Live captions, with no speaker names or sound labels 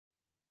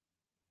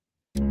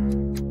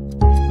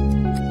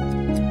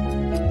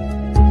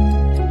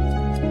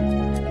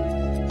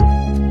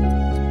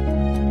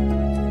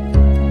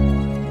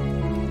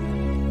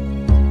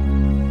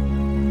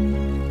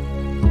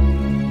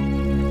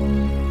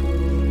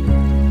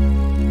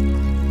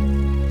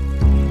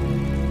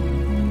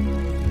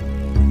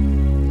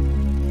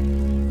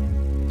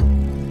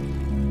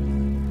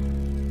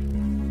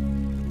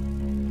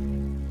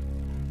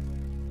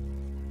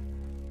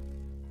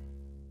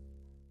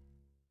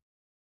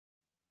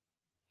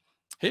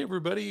Hey,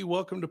 everybody.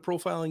 Welcome to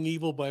Profiling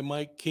Evil by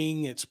Mike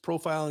King. It's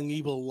Profiling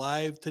Evil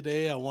Live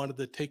today. I wanted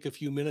to take a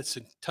few minutes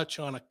and touch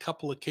on a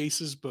couple of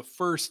cases. But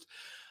first,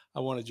 I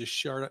want to just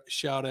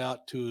shout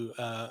out to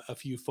a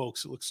few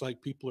folks. It looks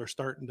like people are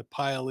starting to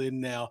pile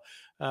in now.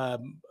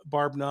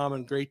 Barb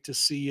Nauman, great to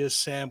see you.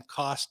 Sam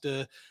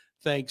Costa,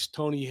 thanks.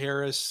 Tony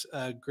Harris,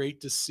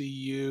 great to see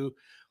you.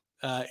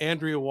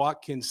 Andrea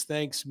Watkins,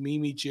 thanks.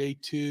 Mimi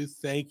J2,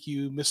 thank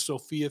you. Miss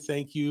Sophia,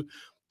 thank you.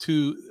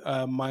 To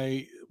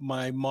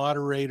my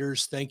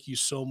moderators, thank you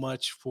so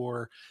much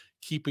for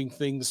keeping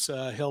things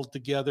held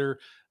together.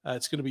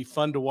 It's going to be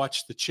fun to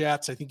watch the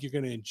chats. I think you're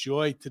going to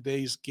enjoy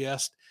today's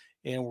guest,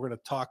 and we're going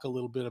to talk a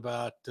little bit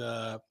about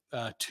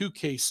two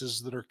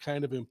cases that are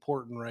kind of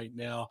important right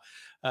now.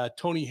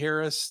 Tony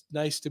Harris,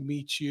 nice to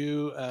meet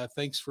you.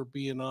 Thanks for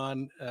being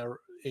on.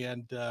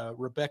 And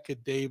Rebecca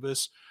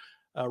Davis,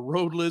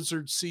 Road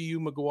Lizard, C.U.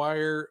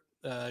 McGuire,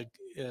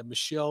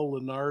 Michelle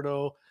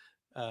Leonardo,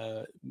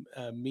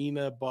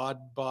 Mina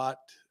Bodbot,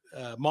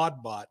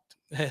 Modbot,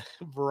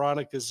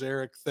 Veronica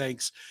Zarek.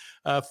 Thanks,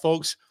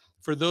 folks.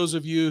 For those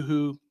of you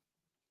who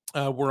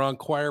were on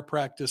choir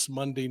practice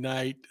Monday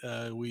night,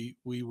 we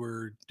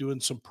were doing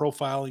some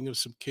profiling of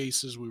some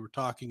cases. We were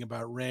talking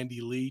about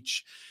Randy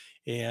Leach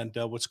and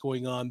what's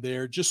going on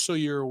there. Just so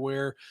you're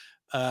aware,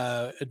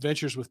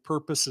 Adventures with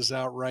Purpose is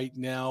out right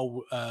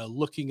now.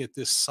 Looking at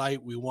this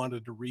site, we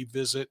wanted to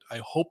revisit. I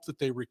hope that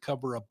they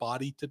recover a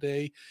body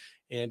today,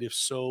 and if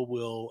so,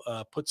 we'll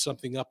put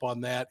something up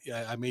on that.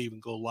 I may even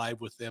go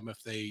live with them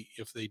if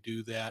they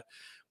do that.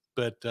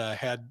 But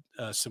had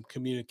some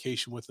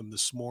communication with them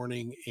this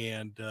morning,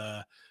 and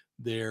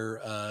they're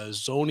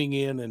zoning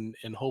in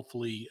and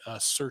hopefully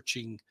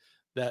searching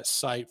that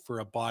site for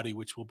a body,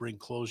 which will bring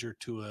closure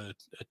to a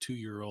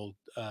 2-year-old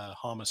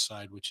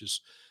homicide, which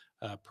is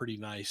pretty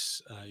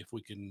nice if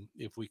we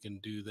can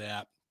do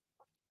that.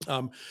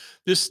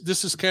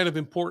 This is kind of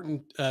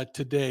important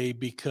today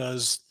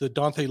because the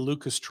Donthe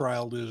Lucas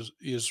trial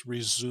is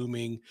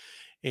resuming,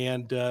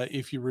 and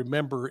if you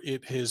remember,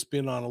 it has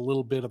been on a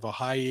little bit of a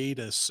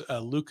hiatus.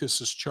 Lucas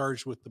is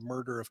charged with the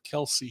murder of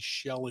Kelsey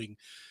Schelling,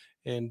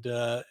 and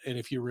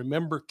if you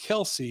remember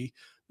Kelsey,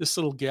 this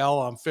little gal,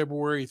 on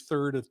February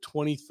 3rd of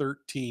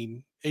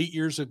 2013, 8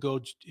 years ago,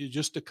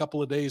 just a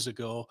couple of days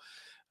ago,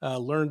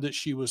 learned that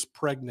she was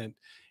pregnant,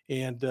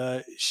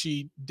 and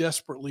she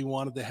desperately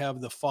wanted to have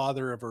the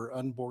father of her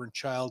unborn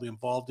child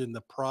involved in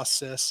the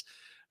process.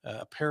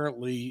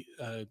 Apparently,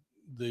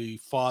 the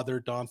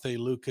father, Donthe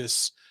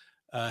Lucas,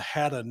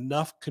 had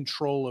enough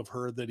control of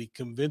her that he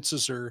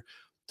convinces her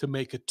to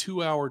make a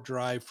 2-hour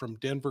drive from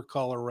Denver,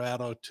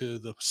 Colorado to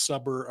the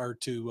suburb, or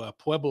to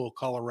Pueblo,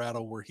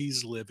 Colorado, where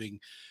he's living.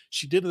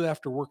 She did it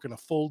after working a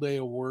full day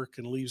of work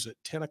and leaves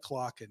at 10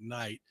 o'clock at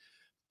night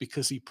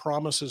because he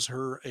promises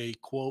her a,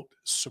 quote,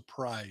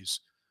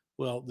 surprise.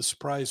 Well, the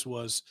surprise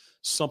was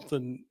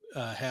something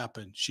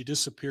happened. She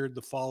disappeared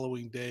the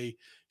following day.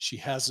 She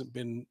hasn't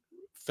been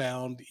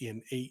found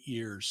in 8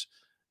 years.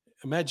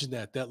 Imagine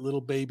that. That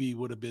little baby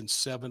would have been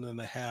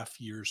 7.5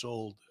 years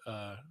old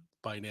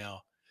by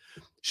now.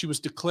 She was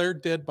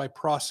declared dead by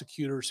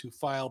prosecutors who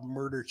filed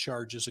murder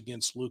charges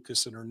against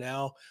Lucas and are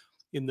now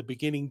in the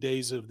beginning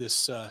days of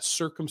this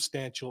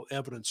circumstantial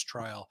evidence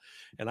trial.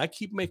 And I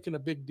keep making a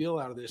big deal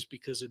out of this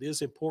because it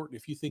is important.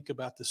 If you think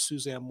about the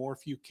Suzanne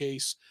Morphew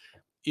case,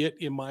 it,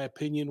 in my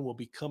opinion, will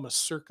become a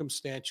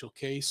circumstantial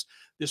case.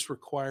 This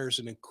requires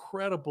an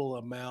incredible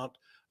amount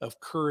of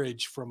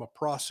courage from a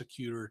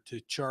prosecutor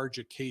to charge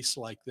a case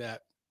like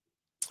that.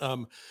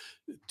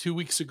 2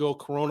 weeks ago,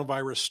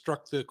 coronavirus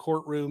struck the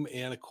courtroom,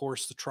 and of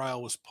course, the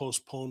trial was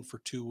postponed for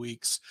 2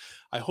 weeks.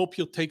 I hope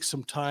you'll take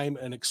some time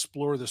and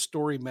explore the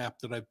story map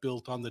that I've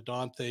built on the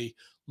Donthe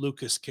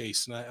Lucas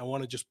case. And I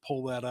want to just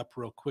pull that up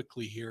real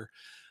quickly here.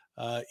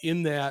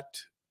 In that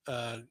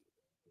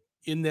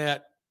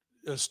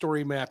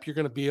story map, you're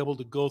going to be able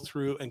to go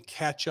through and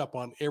catch up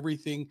on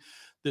everything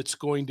that's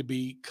going to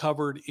be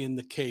covered in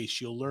the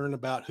case. You'll learn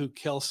about who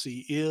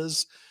Kelsey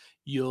is.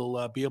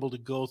 You'll be able to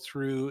go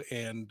through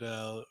and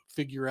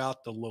figure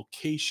out the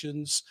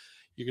locations.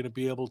 You're going to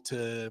be able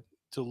to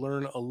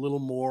learn a little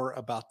more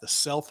about the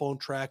cell phone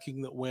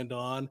tracking that went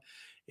on,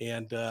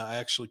 and I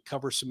actually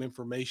cover some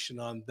information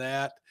on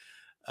that.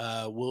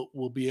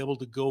 We'll be able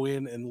to go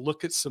in and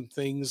look at some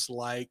things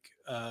like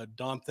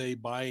Donthe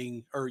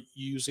buying or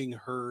using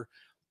her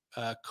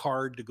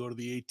card to go to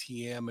the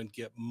ATM and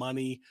get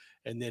money,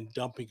 and then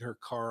dumping her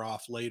car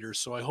off later.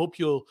 So I hope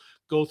you'll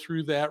go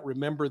through that.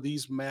 Remember,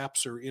 these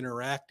maps are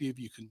interactive.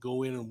 You can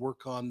go in and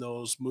work on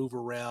those, move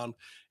around,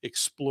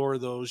 explore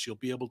those. You'll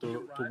be able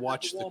to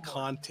watch the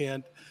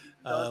content,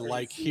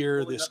 like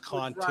here, this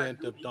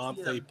content of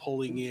Donthe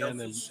pulling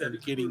in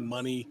and getting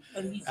money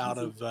out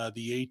of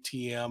the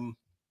ATM.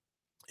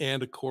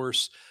 And of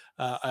course,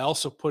 I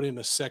also put in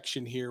a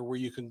section here where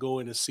you can go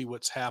in and see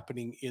what's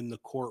happening in the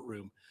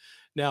courtroom.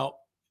 Now,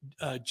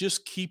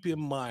 just keep in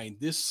mind,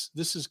 this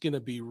is going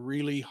to be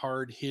really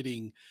hard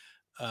hitting.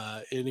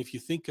 And if you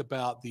think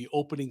about the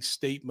opening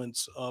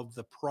statements of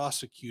the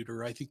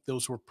prosecutor, I think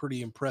those were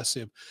pretty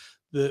impressive.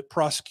 the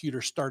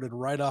prosecutor started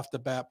right off the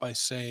bat by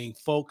saying,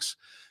 folks,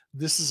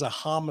 this is a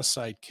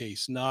homicide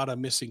case, not a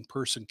missing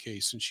person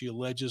case. And she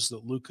alleges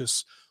that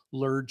Lucas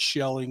lured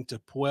shelling to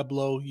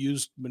Pueblo,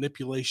 used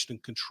manipulation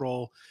and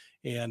control,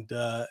 and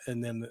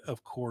then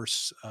of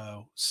course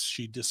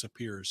she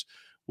disappears,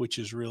 which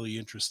is really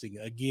interesting.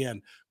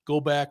 Again, go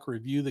back,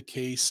 review the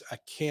case. I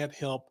can't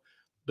help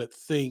but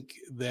think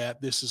that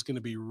this is going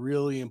to be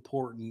really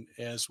important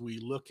as we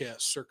look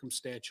at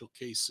circumstantial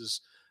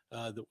cases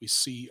that we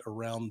see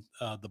around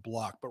the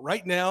block. But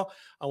right now,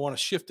 I want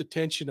to shift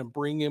attention and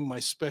bring in my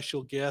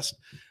special guest,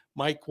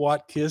 Mike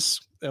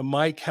Watkiss.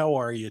 Mike, how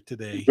are you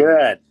today?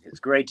 Good. It's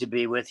great to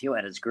be with you,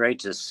 and it's great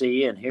to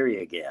see and hear you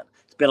again.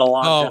 It's been a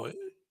long time.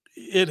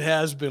 It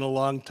has been a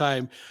long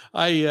time.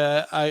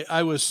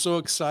 I was so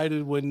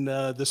excited when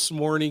this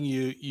morning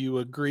you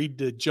agreed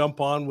to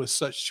jump on with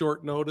such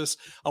short notice.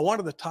 I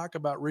wanted to talk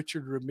about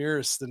Richard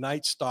Ramirez, the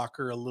Night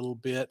Stalker, a little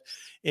bit.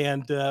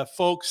 And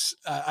folks,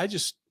 I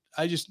just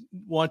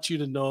want you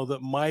to know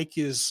that Mike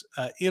is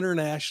an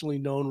internationally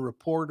known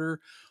reporter,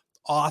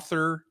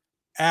 author,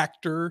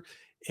 actor,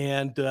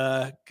 and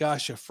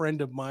gosh, a friend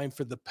of mine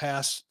for the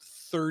past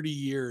 30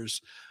 years.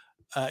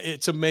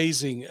 It's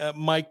amazing.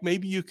 Mike,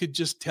 maybe you could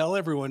just tell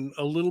everyone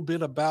a little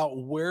bit about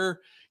where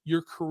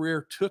your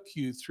career took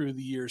you through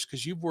the years,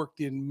 because you've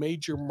worked in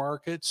major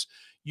markets.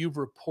 You've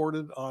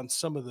reported on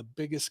some of the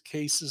biggest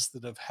cases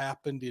that have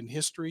happened in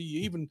history.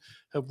 You even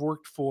have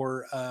worked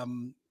for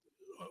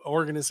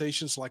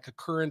organizations like A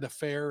Current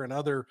Affair and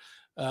other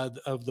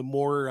of the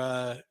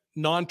more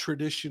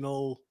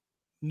non-traditional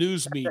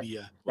news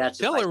media.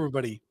 Tell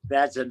everybody.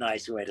 That's a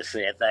nice way to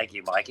say it. Thank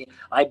you, Mikey.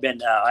 I've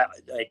been, I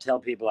tell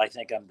people I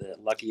think I'm the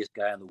luckiest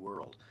guy in the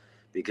world,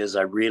 because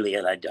I really,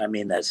 and I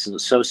mean that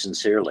so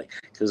sincerely,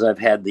 because I've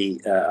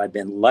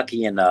been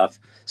lucky enough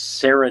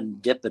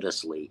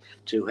serendipitously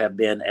to have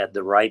been at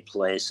the right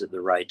place at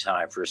the right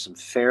time for some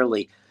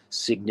fairly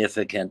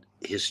significant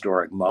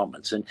historic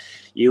moments. And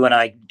you and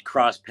I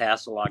crossed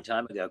paths a long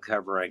time ago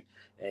covering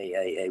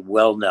a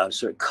well-known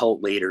sort of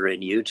cult leader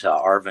in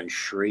Utah, Arvin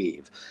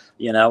Shreve,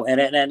 and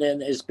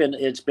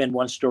it's been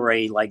one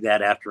story like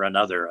that after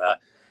another.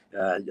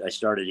 I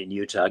started in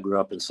Utah, grew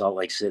up in Salt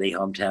Lake City,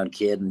 hometown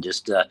kid, and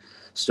just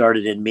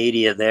started in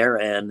media there,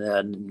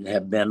 and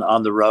have been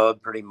on the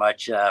road pretty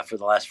much for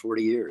the last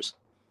 40 years.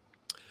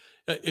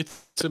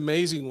 It's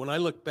amazing. When I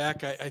look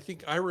back, I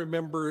think I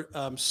remember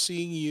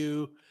seeing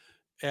you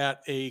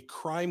at a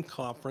crime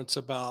conference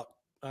about,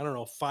 I don't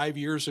know, 5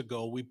 years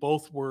ago. We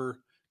both were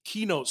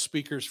keynote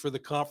speakers for the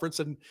conference,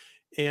 and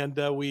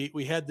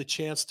we had the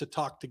chance to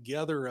talk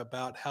together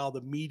about how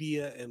the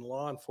media and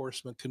law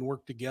enforcement can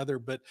work together.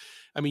 But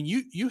I mean,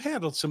 you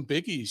handled some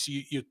biggies.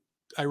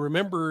 I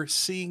remember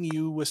seeing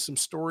you with some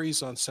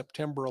stories on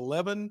September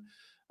 11,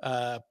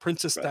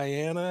 Princess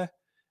Diana,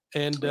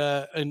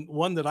 and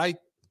one that I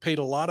paid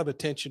a lot of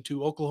attention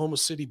to, Oklahoma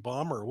City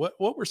bomber.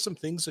 What were some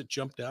things that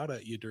jumped out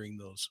at you during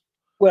those?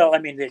 Well, I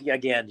mean,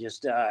 again,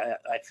 just I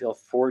feel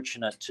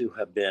fortunate to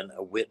have been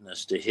a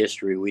witness to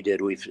history. We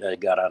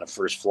got on a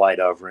first flight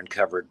over and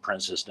covered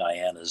Princess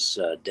Diana's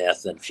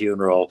death and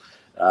funeral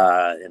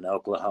in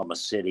Oklahoma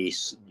City,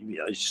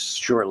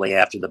 shortly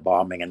after the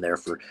bombing, and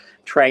therefore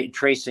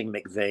tracing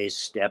McVeigh's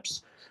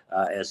steps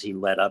as he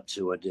led up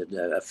to it. Did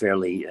a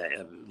fairly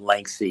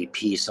lengthy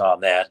piece on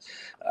that.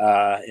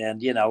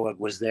 And, it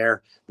was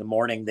there the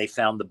morning they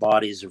found the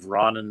bodies of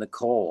Ron and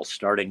Nicole,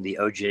 starting the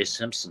O.J.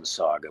 Simpson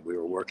saga. We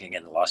were working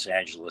in Los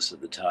Angeles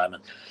at the time,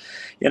 and,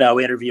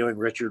 interviewing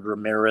Richard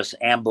Ramirez,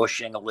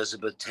 ambushing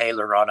Elizabeth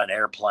Taylor on an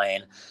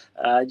airplane.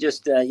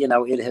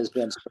 It has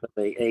been sort of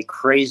a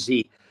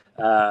crazy,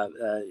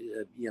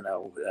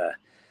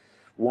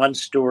 one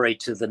story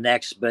to the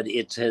next, but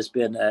it has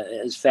been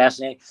as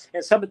fascinating.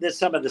 And some of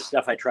the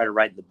stuff I try to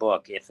write in the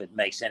book, if it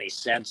makes any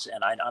sense,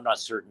 and I'm not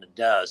certain it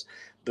does,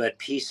 but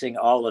piecing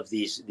all of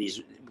these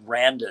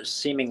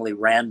seemingly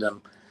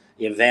random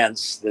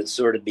events that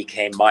sort of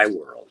became my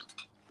world.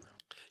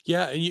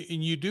 Yeah, and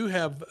you do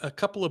have a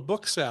couple of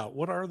books out.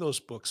 What are those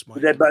books,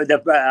 Mike? I've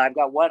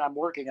got one I'm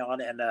working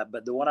on,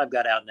 but the one I've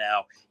got out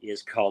now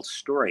is called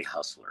Story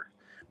Hustler: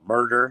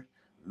 Murder,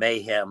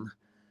 Mayhem,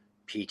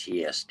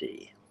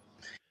 PTSD.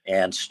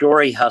 And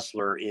Story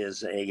Hustler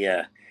is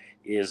in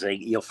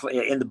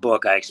the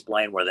book I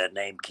explain where that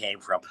name came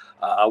from.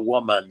 A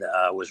woman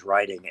was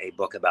writing a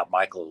book about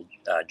Michael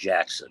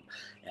Jackson,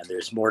 and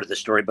there's more to the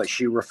story, but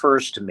she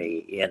refers to me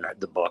in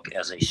the book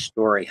as a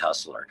story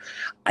hustler.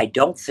 I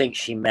don't think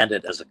she meant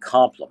it as a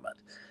compliment,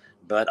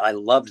 but I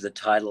loved the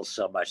title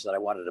so much that I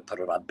wanted to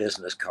put it on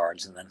business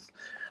cards. And then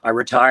I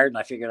retired, and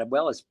I figured,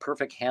 well, it's a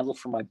perfect handle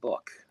for my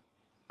book.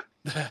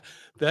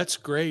 That's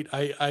great.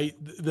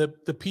 The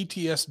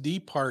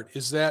PTSD part,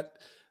 is that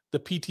the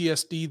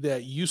PTSD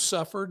that you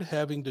suffered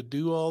having to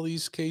do all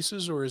these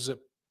cases, or is it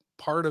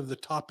part of the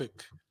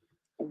topic?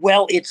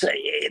 Well,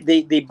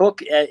 the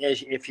book,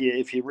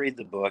 if you read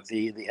the book,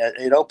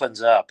 it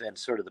opens up, and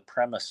sort of the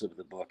premise of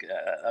the book.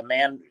 A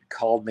man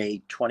called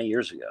me 20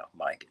 years ago,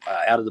 Mike,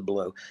 out of the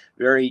blue.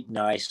 Very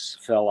nice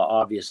fella,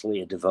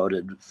 obviously a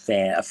devoted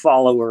fan, a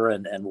follower,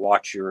 and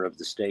watcher of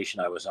the station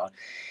I was on.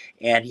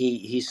 And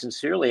he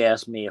sincerely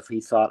asked me if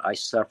he thought I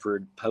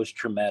suffered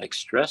post-traumatic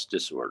stress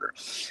disorder.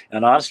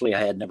 And honestly,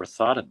 I had never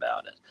thought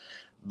about it.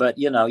 But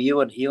you know,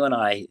 you and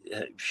I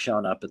have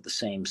shown up at the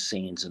same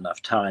scenes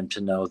enough time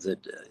to know that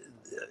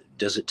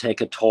does it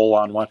take a toll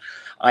on one?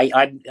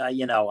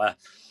 You know,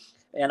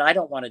 and I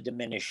don't want to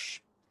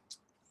diminish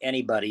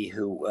anybody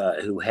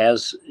who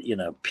has, you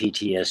know,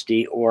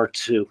 PTSD, or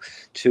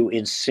to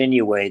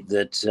insinuate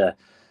that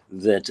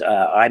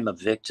I'm a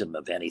victim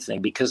of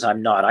anything, because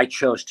I'm not. I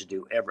chose to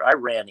do I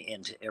ran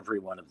into every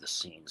one of the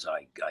scenes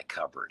I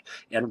covered,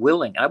 and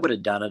I would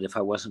have done it if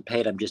I wasn't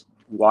paid. I'm just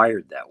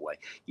wired that way.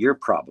 You're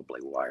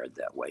probably wired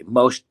that way.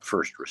 Most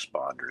first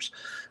responders,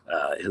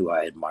 who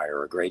I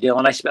admire a great deal,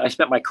 and I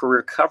spent my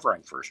career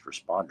covering first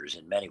responders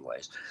in many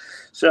ways.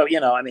 So, you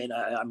know, I mean,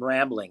 I'm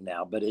rambling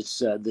now, but it's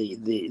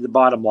the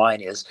bottom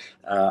line is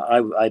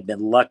I've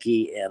been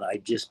lucky, and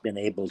I've just been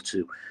able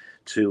to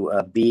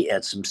be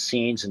at some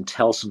scenes and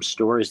tell some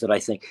stories that I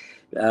think,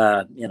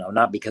 you know,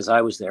 not because I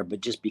was there, but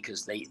just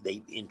because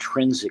they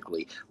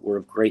intrinsically were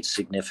of great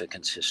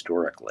significance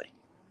historically.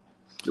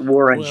 The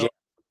war in jail,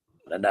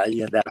 and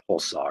you know, that whole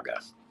saga.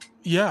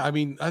 Yeah, I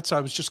mean, that's I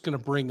was just going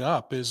to bring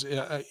up is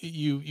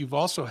you've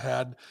also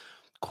had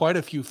quite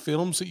a few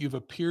films that you've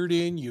appeared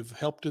in, you've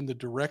helped in the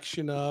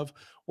direction of,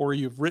 or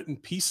you've written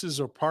pieces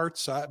or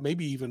parts,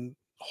 maybe even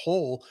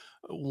whole,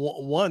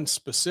 one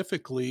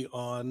specifically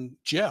on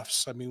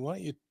Jeff's. I mean, why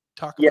don't you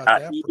talk about Yeah,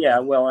 that for a yeah.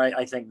 minute? Well,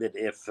 I think that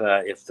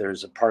if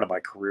there's a part of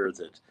my career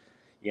that,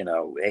 you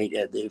know,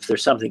 if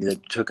there's something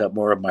that took up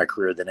more of my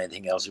career than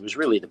anything else, it was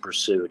really the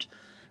pursuit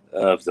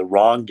of the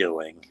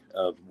wrongdoing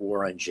of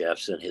Warren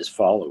Jeffs and his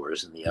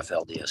followers in the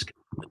FLDS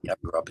community. I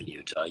grew up in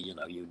Utah, you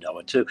know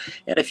it too.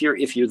 And if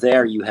you're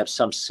there, you have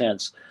some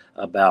sense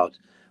about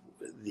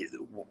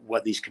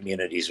what these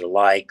communities are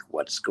like,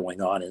 what's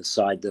going on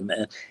inside them,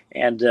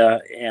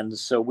 and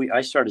so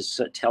I started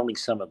telling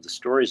some of the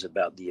stories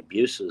about the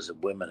abuses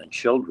of women and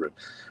children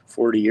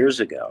 40 years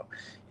ago.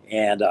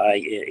 And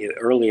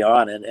early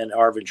on, and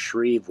Arvin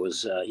Shreve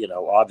was, you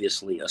know,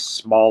 obviously a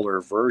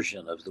smaller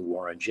version of the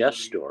Warren Jeff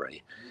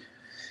story.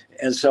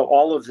 And so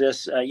all of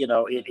this, you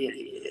know,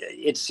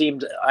 it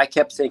seemed, I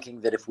kept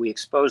thinking that if we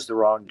expose the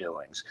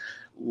wrongdoings,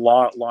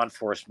 law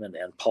enforcement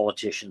and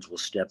politicians will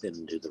step in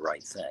and do the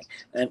right thing.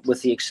 And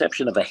with the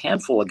exception of a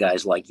handful of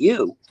guys like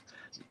you,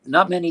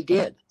 not many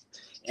did.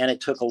 And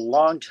it took a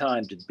long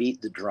time to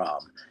beat the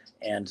drum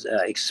and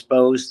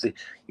expose the,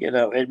 you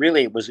know,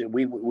 it was,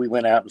 we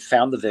went out and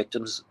found the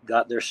victims,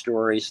 got their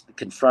stories,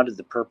 confronted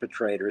the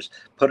perpetrators,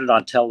 put it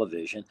on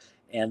television,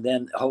 and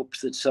then hopes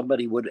that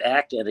somebody would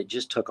act. And it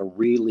just took a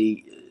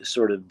really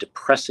sort of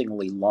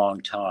depressingly long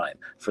time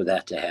for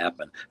that to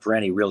happen, for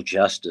any real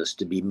justice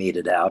to be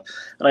meted out.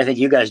 And I think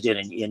you guys did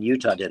in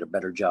Utah did a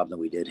better job than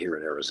we did here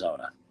in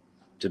Arizona,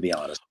 to be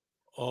honest.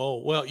 Oh,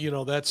 well, you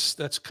know, that's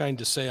kind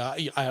to say.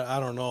 I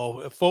don't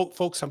know,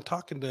 folks. I'm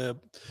talking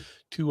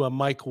to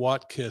Mike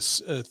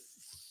Watkiss, a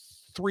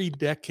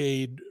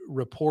 3-decade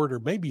reporter,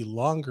 maybe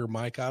longer,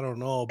 Mike. I don't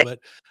know, but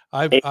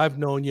I've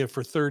known you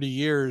for 30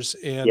 years,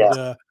 and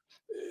Yeah.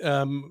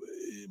 um,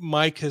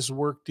 Mike has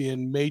worked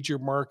in major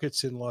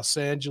markets in Los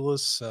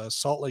Angeles,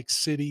 Salt Lake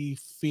City,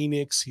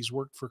 Phoenix. He's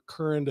worked for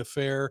Current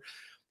Affair.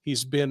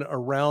 He's been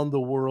around the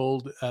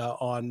world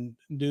on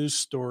news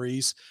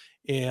stories,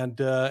 and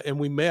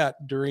we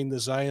met during the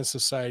Zion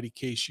Society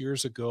case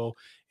years ago,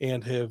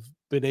 and have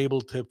been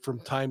able to, from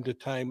time to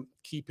time,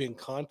 keep in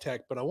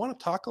contact. But I want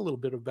to talk a little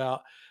bit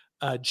about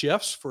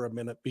Jeff's for a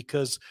minute,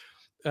 because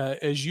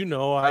as you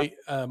know, I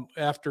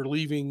after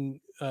leaving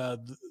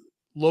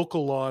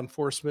local law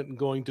enforcement and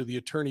going to the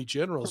Attorney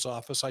General's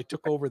office, I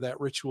took over that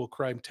ritual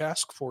crime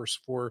task force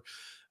for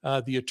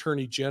the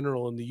Attorney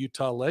General in the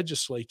Utah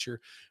legislature,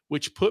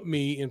 which put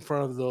me in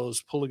front of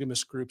those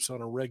polygamous groups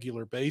on a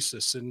regular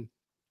basis. And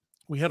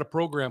we had a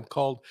program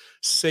called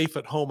Safe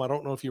at Home. I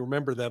don't know if you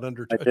remember that,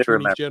 under I do Attorney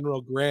remember.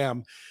 General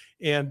Graham.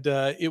 And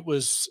it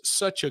was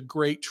such a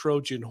great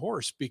Trojan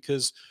horse,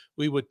 because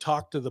we would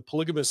talk to the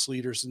polygamous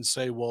leaders and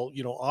say, well,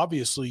 you know,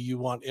 obviously you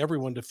want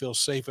everyone to feel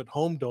safe at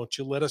home, don't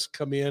you? Let us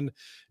come in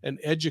and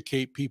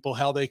educate people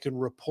how they can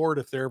report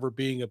if they're ever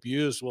being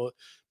abused. Well,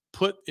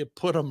 it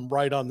put them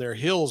right on their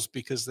heels,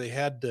 because they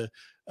had to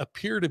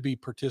appear to be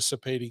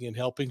participating in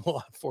helping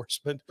law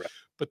enforcement, Right.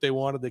 but they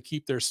wanted to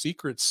keep their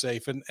secrets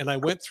safe. And I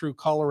went through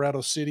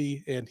Colorado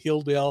City and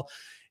Hilldale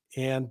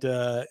and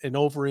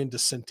over into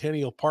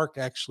Centennial Park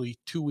actually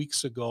 2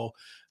 weeks ago.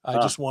 I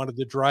Huh. just wanted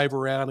to drive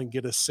around and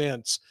get a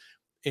sense.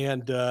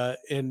 And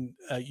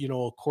you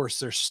know, of course,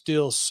 there's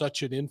still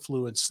such an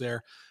influence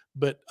there,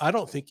 but I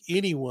don't think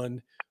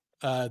anyone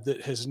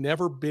that has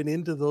never been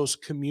into those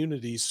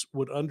communities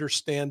would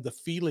understand the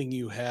feeling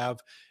you have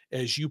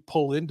as you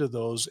pull into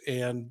those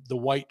and the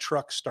white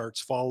truck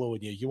starts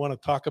following you. You want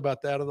to talk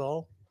about that at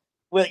all?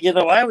 Well, you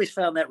know, I always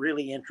found that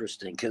really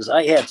interesting because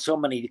I had so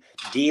many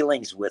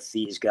dealings with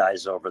these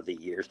guys over the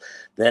years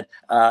that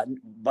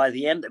by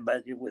the end,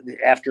 but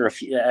after a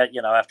few,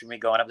 you know, after me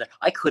going up there,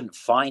 I couldn't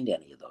find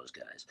any of those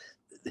guys.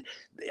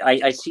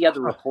 I see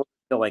other reports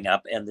going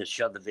up and they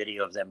show the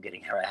video of them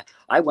getting harassed.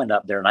 I went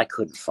up there and I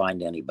couldn't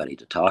find anybody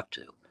to talk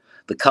to.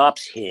 The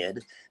cops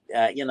hid.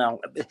 You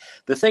know,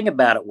 the thing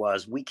about it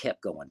was we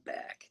kept going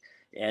back.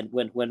 And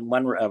when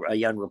one a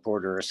young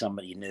reporter or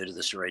somebody new to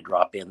the story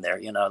drop in there,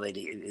 you know,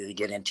 they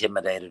get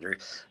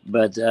intimidated.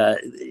 But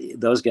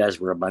those guys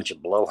were a bunch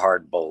of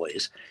blowhard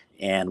bullies.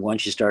 And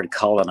once you started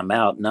calling them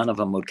out, none of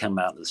them would come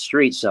out in the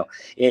street. So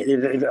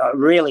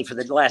really, for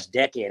the last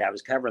decade, I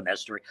was covering that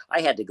story.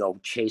 I had to go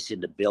chase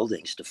into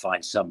buildings to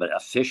find somebody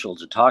official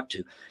to talk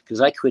to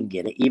because I couldn't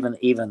get it.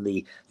 Even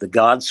the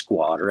God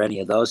Squad or any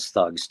of those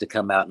thugs to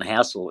come out and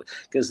hassle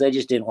because they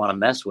just didn't want to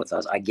mess with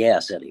us, I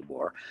guess,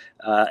 anymore.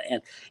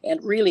 And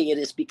really, it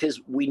is because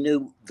we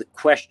knew the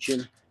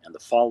question and the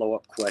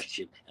follow-up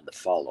question and the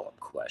follow-up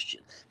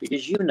question.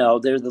 Because, you know,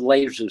 they're the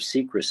layers of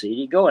secrecy.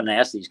 You go and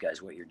ask these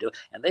guys what you're doing,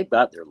 and they've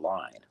got their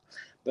line.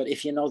 But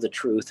if you know the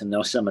truth and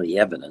know some of the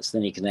evidence,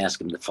 then you can ask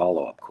them the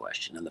follow-up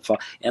question, and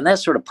that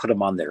sort of put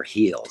them on their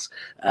heels.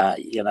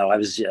 You know, I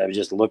was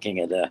just looking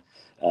at a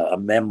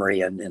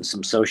memory and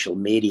some social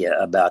media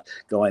about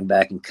going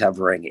back and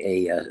covering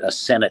a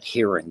Senate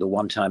hearing. The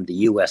one time the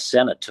U.S.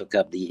 Senate took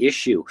up the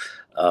issue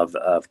of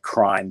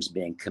crimes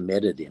being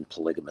committed in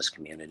polygamous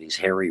communities.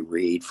 Harry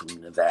Reid from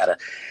Nevada,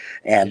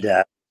 and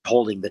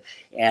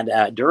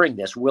during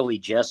this, Willie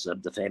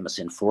Jessup, the famous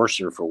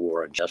enforcer for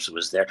Warren Jessup,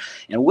 was there,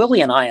 and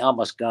Willie and I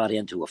almost got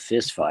into a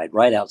fist fight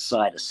right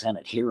outside a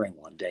Senate hearing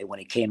one day when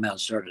he came out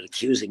and started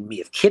accusing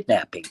me of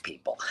kidnapping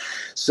people.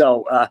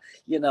 So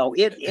you know,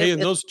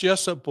 and those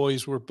Jessup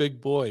boys were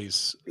big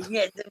boys.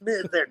 Yeah,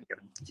 they're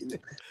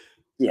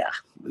yeah.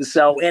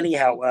 So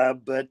anyhow,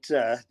 but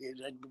I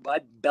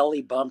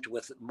belly bumped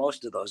with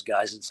most of those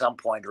guys at some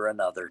point or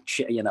another.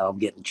 You know, I'm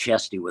getting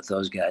chesty with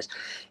those guys,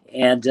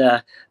 and you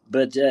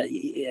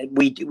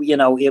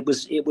know, it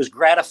was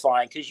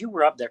gratifying because you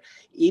were up there,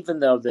 even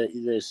though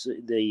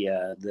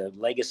the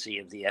legacy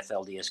of the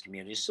FLDS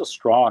community is still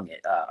strong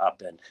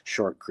up in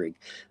Short Creek.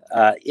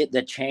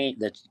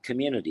 The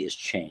community has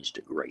changed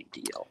a great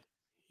deal.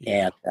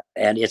 Yeah.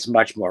 And it's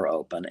much more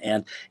open,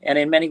 and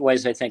in many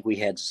ways I think we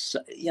had,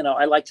 you know,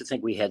 I like to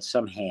think we had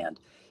some hand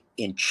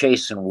in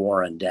chasing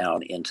Warren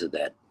down into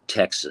that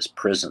Texas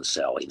prison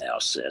cell he now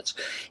sits,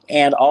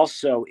 and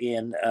also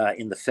in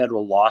the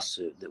federal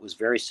lawsuit that was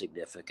very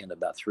significant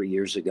about 3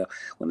 years ago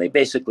when they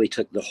basically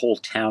took the whole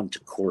town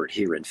to court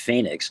here in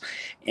Phoenix,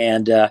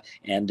 and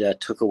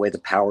took away the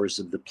powers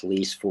of the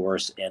police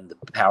force and the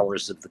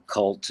powers of the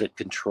cult to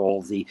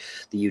control the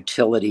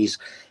utilities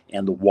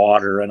and the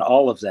water and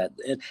all of that.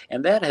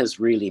 And that has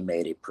really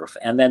made it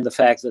profound. And then the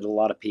fact that a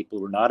lot of people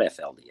who are not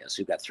FLDS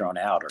who got thrown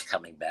out are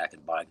coming back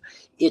and buying.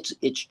 It's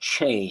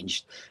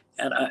changed.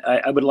 And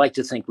I would like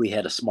to think we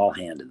had a small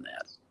hand in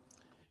that.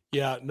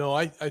 Yeah, no,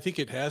 I think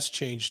it has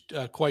changed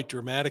quite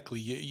dramatically.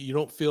 You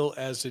don't feel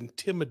as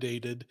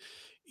intimidated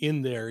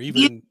in there,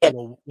 even, you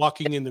know,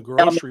 walking in the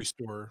grocery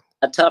store.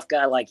 A tough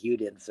guy like you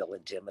didn't feel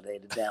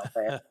intimidated down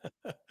there.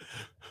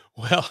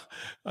 Well,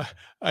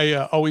 I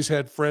always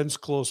had friends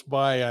close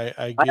by,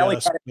 I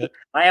guess.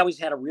 I always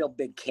had a real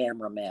big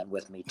cameraman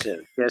with me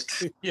too.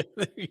 Just yeah,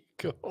 there you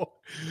go.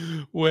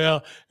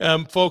 Well,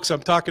 folks,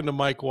 I'm talking to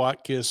Mike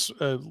Watkiss,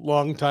 a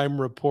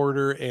longtime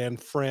reporter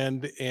and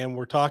friend, and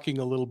we're talking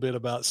a little bit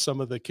about some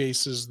of the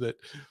cases that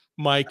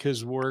Mike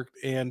has worked.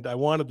 And I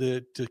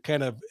wanted to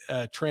kind of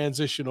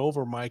transition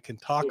over, Mike, and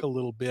talk a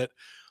little bit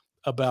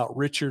about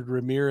Richard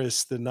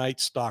Ramirez, the Night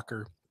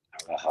Stalker.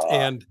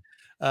 And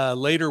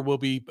later we'll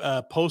be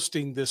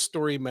posting this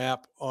story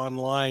map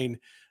online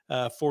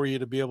for you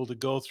to be able to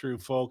go through,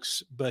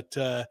 folks. But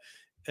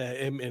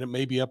and it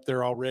may be up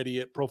there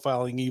already at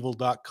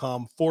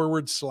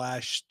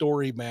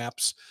profilingevil.com/story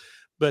maps.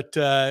 But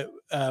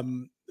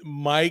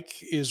Mike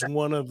is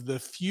one of the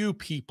few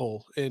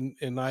people,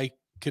 and I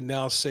can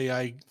now say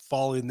I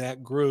fall in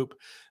that group,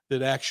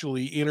 that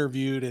actually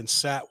interviewed and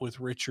sat with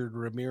Richard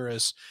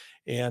Ramirez.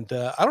 And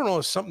I don't know,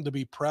 it's something to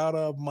be proud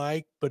of,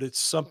 Mike, but it's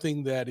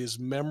something that is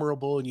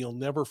memorable and you'll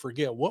never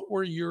forget. What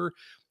were your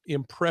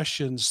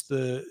impressions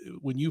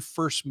when you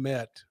first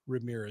met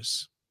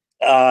Ramirez?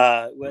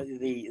 Well,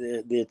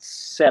 the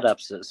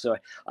setups. So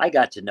I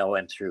got to know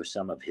him through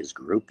some of his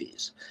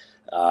groupies,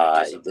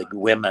 the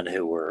women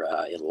who were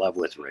in love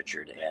with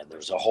Richard, and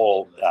there's a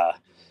whole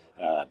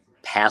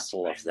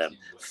passel of them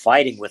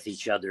fighting with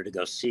each other to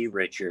go see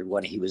Richard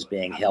when he was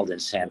being held in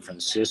San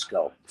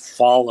Francisco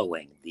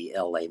following the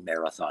LA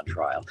marathon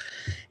trial.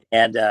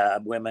 And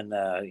women,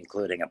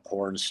 including a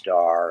porn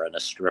star and a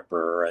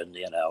stripper, and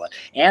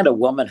and a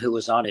woman who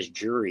was on his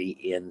jury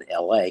in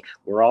L.A.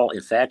 were all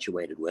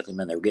infatuated with him,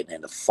 and they were getting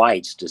into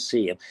fights to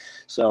see him.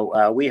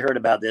 So we heard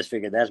about this,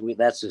 figured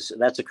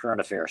that's a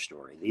current affair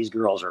story. These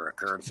girls are a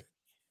current.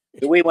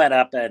 So we went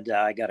up and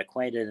I got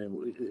acquainted,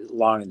 and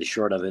long and the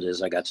short of it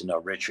is I got to know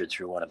Richard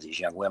through one of these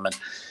young women.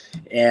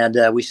 And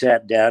we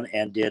sat down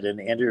and did an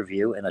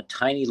interview in a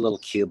tiny little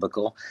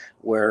cubicle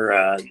where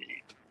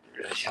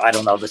I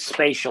don't know the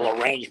spatial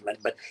arrangement,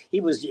 but he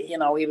was, he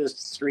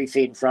was 3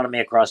 feet in front of me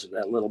across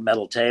that little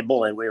metal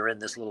table, and we were in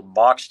this little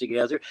box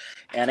together,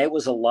 and it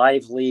was a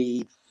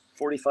lively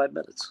 45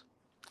 minutes.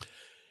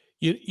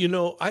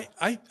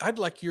 I'd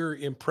like your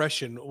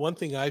impression. One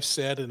thing I've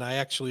said, and I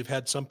actually have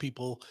had some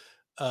people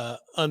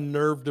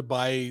unnerved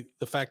by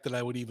the fact that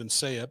I would even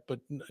say it, but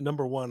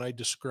number one, I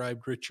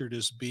described Richard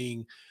as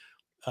being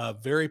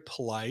very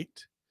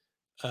polite,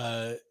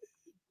 uh,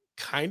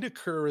 kind of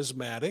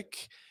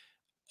charismatic.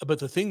 But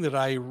the thing that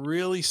I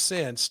really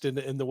sensed,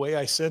 and the way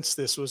I sensed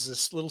this was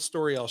this little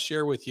story I'll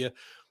share with you.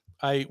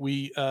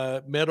 We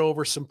met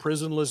over some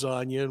prison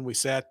lasagna, and we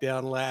sat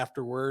down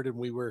afterward, and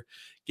we were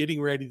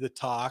getting ready to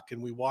talk,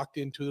 and we walked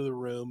into the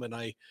room, and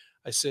I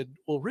said,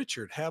 "Well,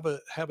 Richard, have a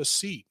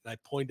seat." And I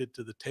pointed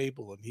to the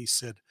table, and he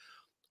said,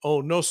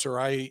 "Oh no,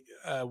 sir,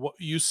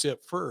 you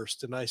sit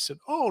first." And I said,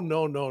 "Oh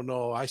no, no,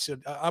 no." I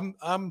said,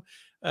 I'm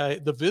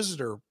the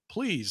visitor.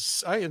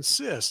 Please, I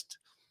insist."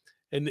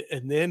 And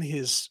then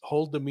his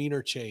whole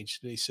demeanor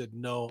changed, and he said,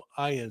 "No,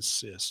 I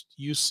insist.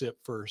 You sit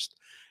first."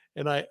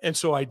 And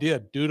so I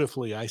did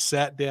dutifully. I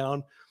sat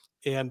down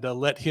and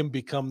let him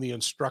become the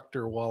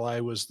instructor while I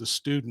was the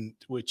student,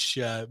 which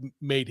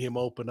made him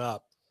open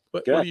up.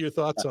 What Good. are your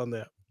thoughts on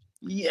that?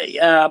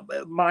 Yeah,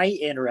 my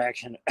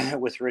interaction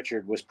with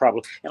Richard was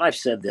probably, and I've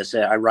said this,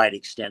 I write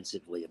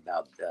extensively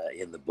about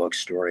in the book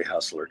Story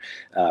Hustler,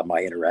 my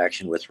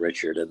interaction with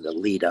Richard and the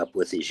lead up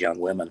with these young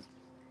women.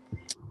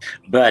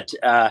 But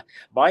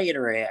my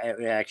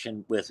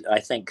interaction with, I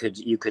think,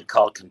 you could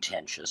call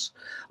contentious.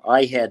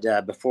 I had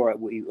before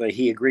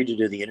he agreed to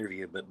do the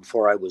interview, but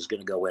before I was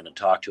going to go in and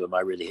talk to him,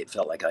 I really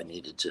felt like I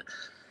needed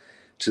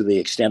to the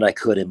extent I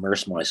could,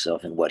 immerse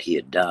myself in what he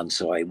had done.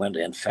 So I went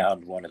and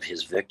found one of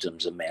his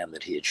victims, a man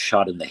that he had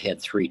shot in the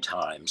head 3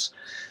 times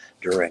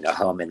during a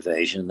home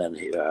invasion, then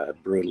he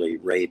brutally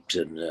raped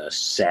and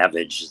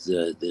savaged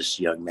this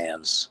young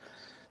man's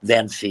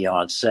then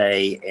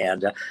fiance,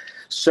 and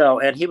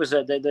and he was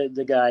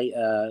the guy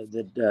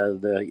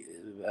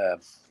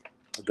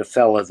the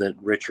fella that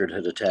Richard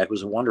had attacked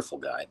was a wonderful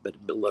guy, but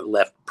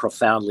left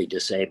profoundly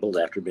disabled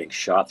after being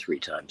shot 3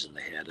 times in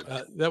the head.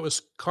 That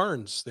was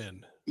Carnes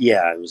then.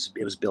 Yeah, it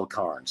was Bill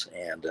Carnes,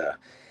 and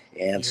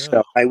Yeah.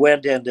 so I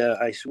went and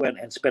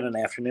spent an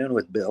afternoon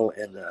with Bill,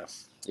 and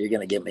you're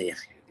gonna get me.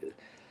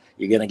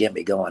 You're going to get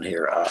me going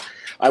here.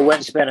 I went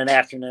and spent an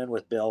afternoon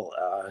with Bill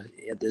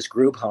at this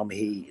group home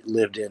he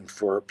lived in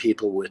for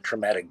people with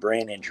traumatic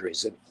brain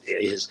injuries. And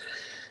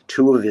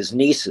 2 of his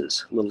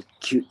nieces,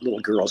 cute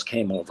little girls,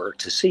 came over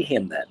to see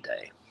him that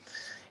day.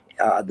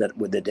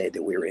 The day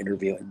that we were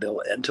interviewing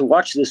Bill, and to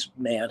watch this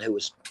man who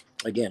was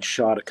again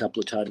shot a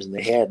couple of times in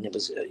the head, and it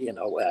was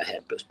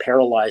was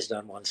paralyzed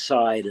on one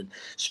side and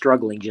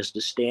struggling just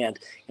to stand,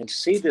 and to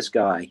see this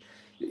guy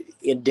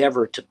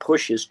endeavor to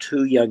push his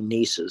 2 young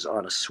nieces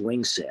on a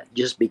swing set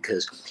just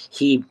because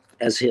he,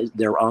 as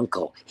their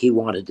uncle, he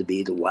wanted to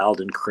be the wild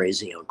and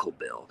crazy Uncle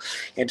Bill,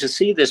 and to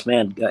see this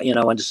man,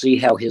 and to see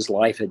how his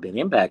life had been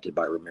impacted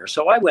by Ramirez.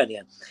 So I went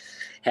in,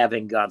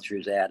 having gone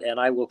through that, and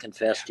I will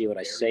confess to you, and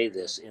I say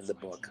this in the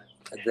book,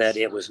 that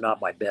it was not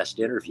my best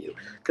interview,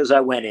 because I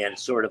went in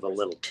sort of a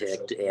little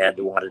ticked and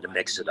wanted to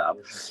mix it up.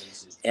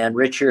 And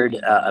Richard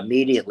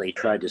immediately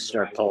tried to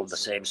start pulling the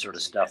same sort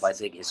of stuff. I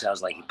think it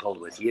sounds like he pulled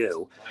with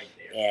you.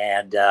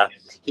 And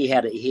he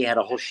had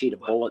a whole sheet of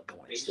bullet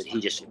points that he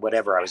just,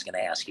 whatever I was going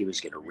to ask, he was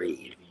going to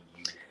read.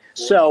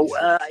 So,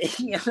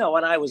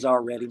 and I was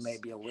already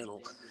maybe a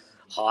little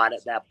hot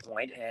at that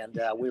point, and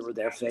we were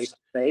there face to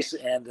face,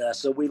 and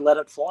so we let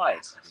it fly.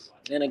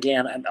 And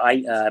again,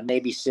 I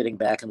maybe sitting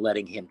back and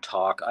letting him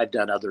talk. I've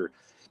done other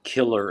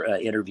killer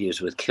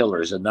interviews with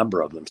killers, a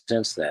number of them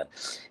since then,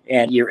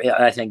 and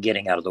I think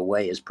getting out of the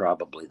way is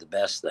probably the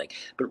best thing.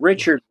 But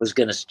Richard was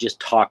going to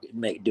just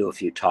do a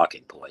few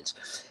talking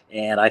points,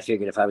 and I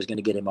figured if I was going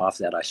to get him off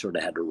that, I sort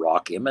of had to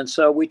rock him, and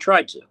so we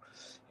tried to,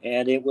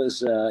 and it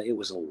was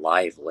a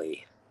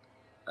lively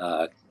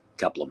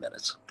couple of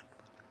minutes.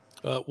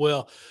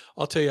 Well,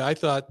 I'll tell you, I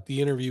thought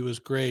the interview was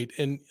great,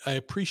 and I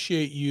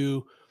appreciate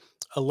you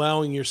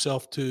allowing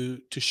yourself to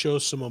show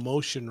some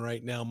emotion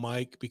right now,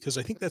 Mike, because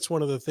I think that's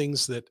one of the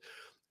things that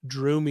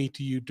drew me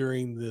to you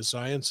during the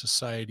Zion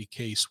Society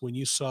case, when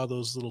you saw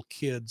those little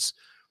kids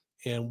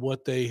and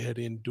what they had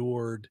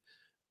endured.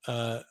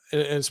 And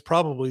it's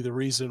probably the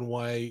reason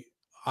why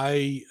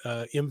I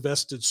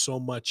invested so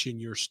much in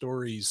your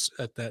stories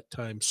at that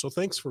time. So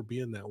thanks for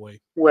being that way.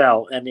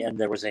 Well, and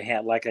there was a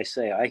hand, like I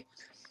say,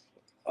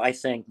 I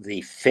think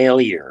the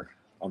failure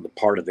on the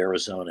part of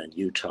Arizona and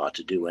Utah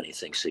to do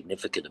anything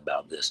significant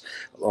about this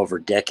over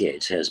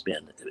decades has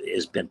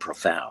been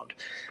profound.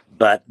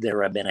 But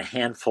there have been a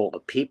handful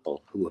of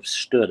people who have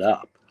stood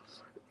up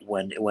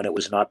when it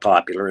was not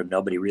popular and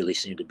nobody really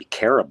seemed to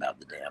care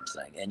about the damn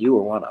thing. And you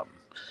were one of them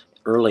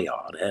early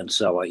on. And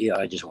so,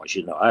 I just want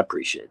you to know I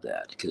appreciate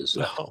that, because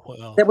Oh,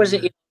 well, there was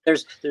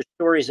there's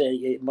stories.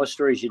 Most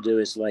stories you do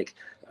is like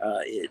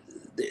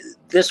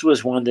this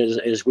was one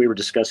that, as we were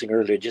discussing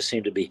earlier, just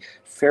seemed to be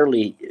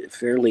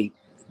fairly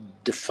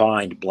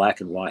defined,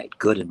 black and white,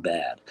 good and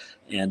bad,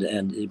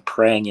 and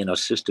preying,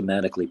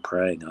 systematically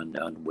preying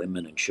on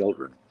women and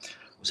children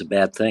was a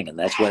bad thing, and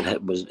that's what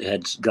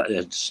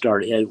had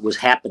started. It was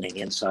happening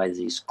inside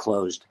these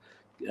closed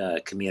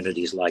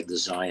communities like the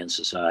Zion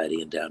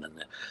Society and down in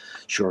the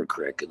Short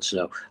Creek. And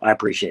so I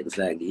appreciate the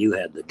fact that you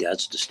had the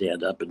guts to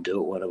stand up and do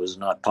it when it was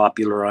not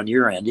popular on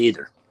your end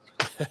either.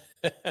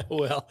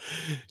 Well,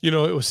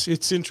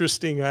 it's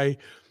interesting.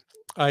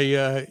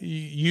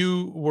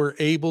 You were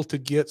able to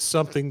get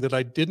something that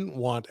I didn't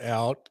want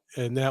out,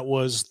 and that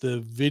was the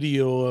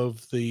video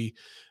of the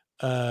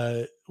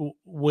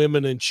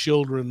women and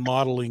children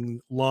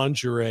modeling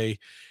lingerie.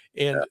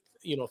 And,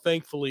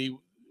 thankfully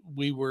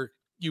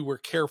you were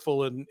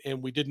careful, and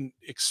we didn't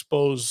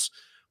expose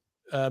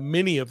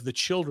many of the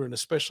children,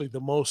 especially the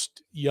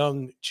most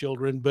young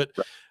children. But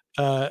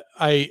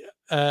I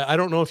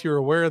don't know if you're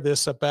aware of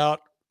this.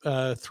 About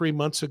 3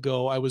 months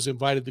ago, I was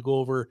invited to go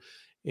over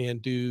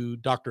and do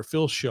Dr.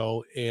 Phil's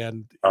show,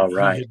 and All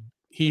right.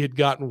 he had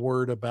gotten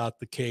word about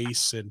the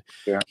case, and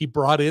Yeah. he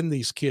brought in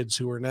these kids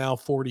who are now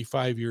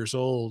 45 years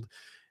old,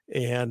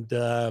 and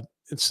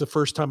it's the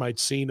first time I'd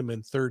seen them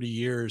in 30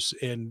 years,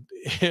 and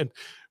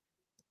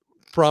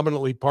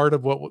prominently part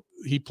of what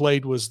he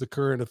played was the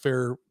current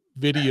affair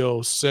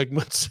video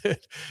segments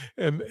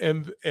and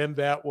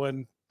that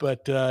one.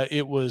 But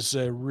it was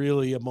a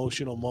really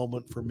emotional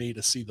moment for me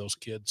to see those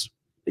kids.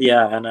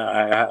 Yeah, and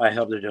I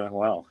hope they're doing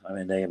well. I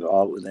mean, they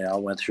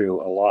all went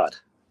through a lot,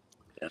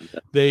 and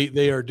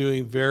They are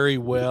doing very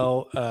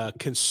well,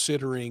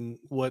 considering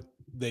what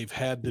they've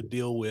had to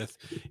deal with.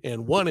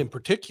 And one in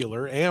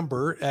particular,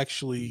 Amber,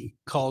 actually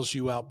calls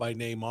you out by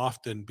name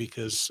often,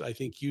 because I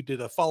think you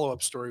did a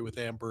follow-up story with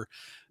Amber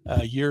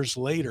years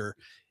later.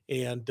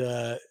 And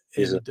I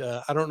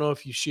don't know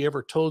if she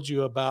ever told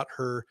you about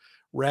her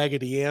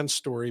Raggedy Ann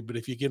story, but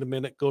if you get a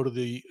minute, go to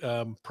the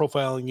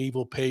Profiling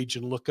Evil page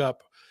and look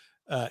up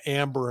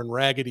Amber and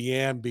Raggedy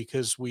Ann,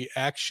 because we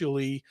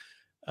actually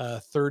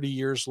 30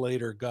 years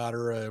later got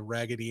her a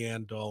Raggedy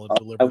Ann doll and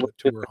delivered it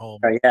to her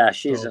home. Yeah,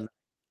 she's So,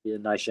 a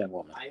nice young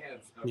woman. I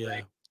have a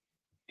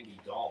Raggedy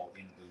doll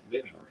in the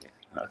living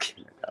room.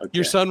 Okay.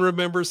 Your son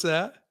remembers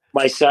that?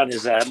 My son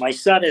is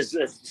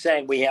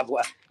saying we have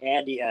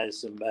Andy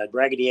some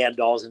Raggedy Ann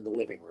dolls in the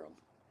living room.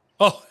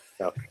 Oh,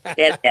 so,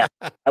 and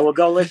I will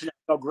go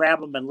grab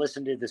them and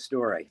listen to the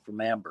story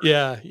from Amber.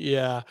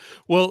 Yeah.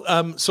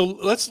 Well, so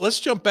let's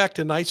jump back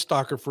to Night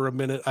Stalker for a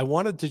minute. I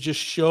wanted to just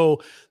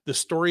show the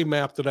story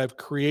map that I've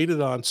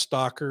created on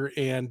Stalker,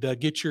 and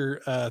get your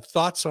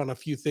thoughts on a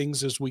few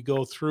things as we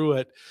go through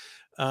it.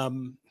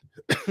 And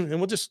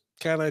we'll just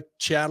kind of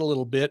chat a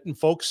little bit. And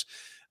folks,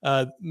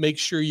 make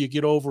sure you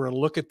get over and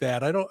look at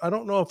that. I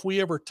don't know if we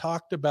ever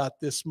talked about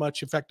this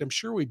much. In fact, I'm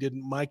sure we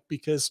didn't, Mike,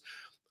 because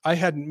I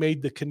hadn't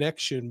made the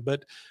connection.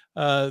 But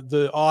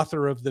the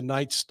author of the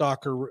Night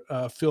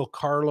Stalker, Phil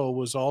Carlo,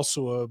 was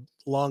also a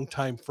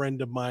longtime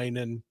friend of mine.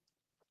 And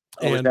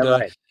is that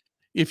right?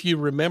 If you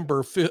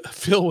remember,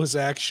 Phil was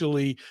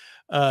actually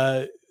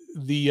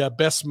the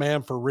best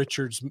man for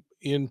Richard's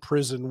in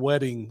prison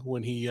wedding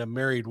when he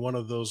married one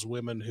of those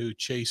women who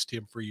chased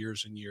him for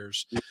years and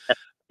years.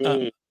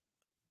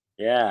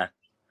 Yeah.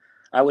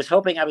 I was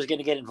hoping I was going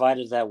to get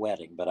invited to that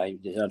wedding, but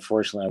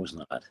unfortunately I was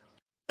not.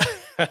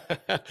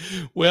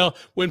 Well,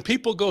 when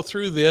people go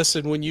through this,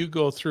 and when you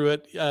go through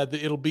it,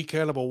 it'll be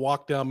kind of a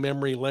walk down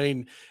memory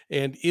lane.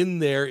 And in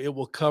there, it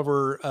will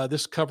cover,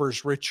 this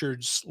covers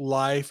Richard's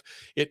life.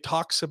 It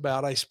talks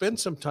about, I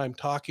spent some time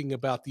talking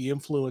about the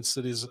influence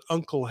that his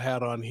uncle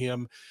had on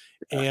him,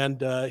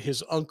 and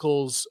his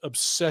uncle's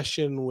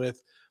obsession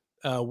with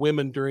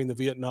women during the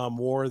Vietnam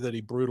War that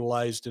he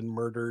brutalized and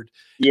murdered.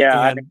 Yeah.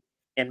 And I mean,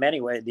 in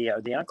many ways,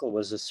 the uncle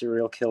was a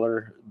serial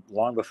killer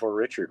long before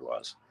Richard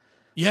was.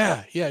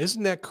 Yeah.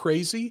 Isn't that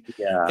crazy?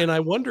 Yeah. And I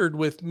wondered,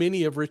 with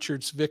many of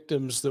Richard's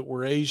victims that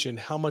were Asian,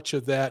 how much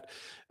of that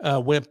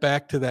went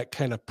back to that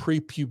kind of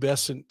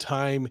prepubescent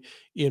time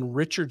in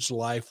Richard's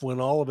life, when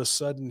all of a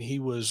sudden he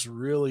was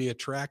really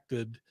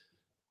attracted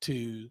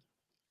to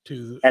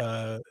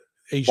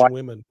Asian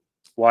women.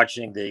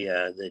 Watching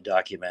the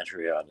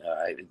documentary on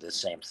the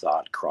same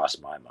thought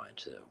crossed my mind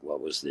too. What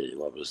was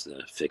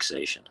the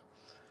fixation?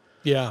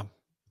 Yeah.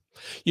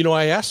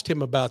 I asked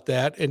him about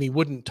that, and he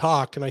wouldn't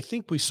talk. And I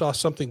think we saw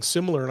something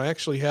similar. And I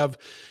actually have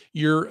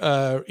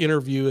your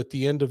interview at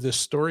the end of this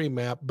story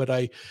map. But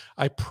I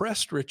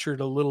pressed Richard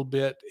a little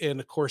bit. And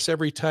of course,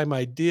 every time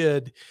I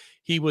did,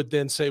 he would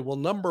then say, well,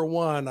 number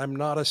one, I'm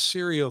not a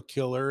serial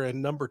killer.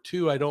 And number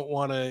two, I don't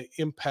want to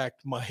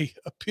impact my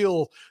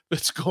appeal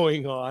that's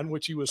going on,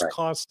 which he was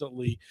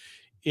constantly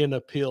in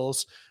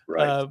appeals.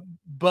 Right.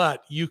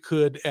 But you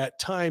could at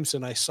times,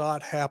 and I saw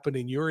it happen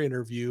in your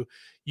interview,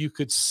 you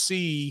could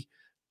see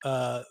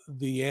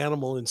the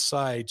animal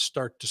inside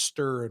start to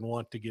stir and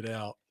want to get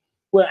out.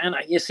 Well, and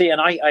you see, and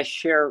I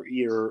share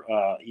your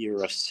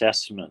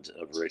assessment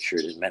of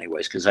Richard in many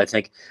ways, because I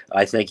think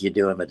you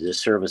do him a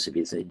disservice if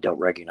you don't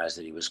recognize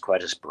that he was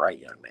quite a bright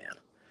young man.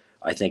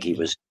 I think he Yeah.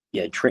 was,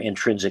 yeah,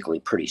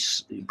 intrinsically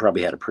he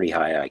probably had a pretty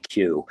high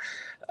IQ.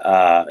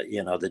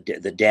 You know,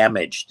 the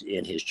damage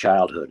in his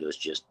childhood was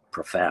just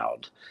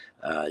profound.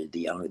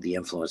 The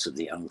influence of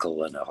the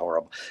uncle and a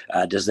horrible.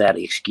 Does that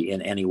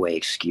in any way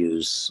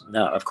excuse?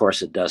 No, of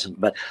course it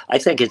doesn't. But I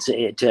think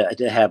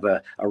to have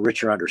a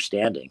richer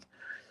understanding,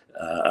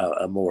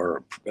 a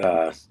more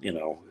you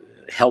know,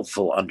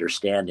 helpful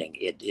understanding.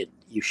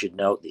 You should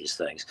note these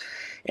things.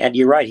 And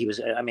you're right. He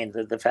was. I mean,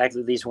 the fact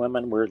that these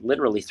women were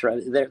literally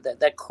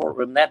that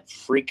courtroom, that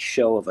freak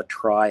show of a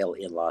trial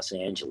in Los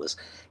Angeles.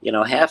 You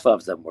know, half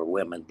of them were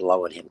women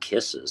blowing him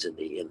kisses in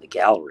the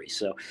gallery.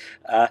 So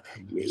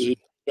he.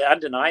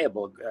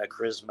 Undeniable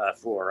charisma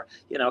for,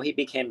 you know, he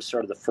became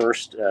sort of the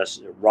first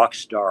rock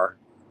star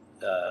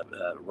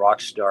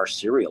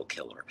serial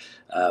killer,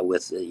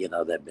 with you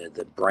know,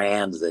 the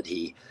brand that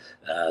he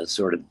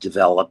sort of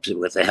developed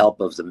with the help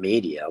of the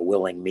media,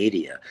 willing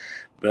media.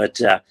 But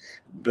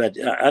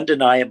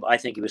undeniable, I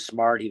think he was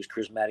smart. He was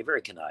charismatic,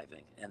 very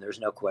conniving, and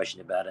there's no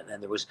question about it.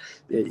 And there was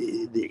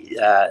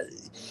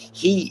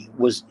he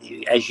was,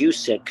 as you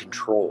said,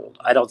 controlled.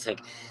 I don't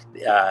think.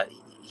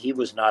 He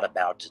was not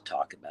about to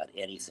talk about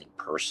anything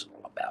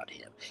personal about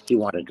him. He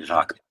wanted to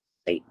talk about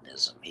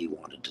Satanism. He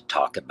wanted to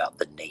talk about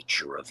the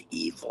nature of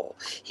evil.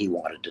 He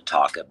wanted to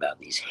talk about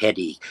these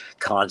heady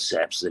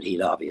concepts that he'd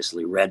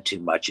obviously read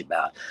too much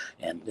about,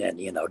 and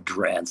you know,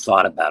 and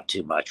thought about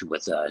too much,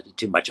 with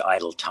too much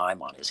idle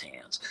time on his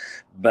hands.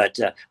 But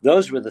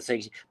those were the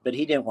things. But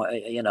he didn't want.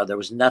 You know, there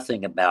was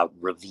nothing about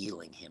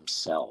revealing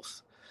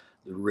himself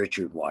that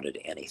Richard wanted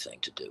anything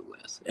to do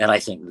with, and I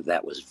think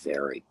that was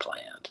very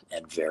planned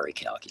and very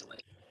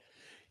calculated.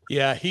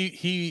 Yeah,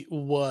 he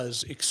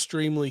was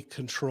extremely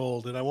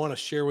controlled, and I want to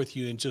share with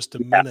you in just a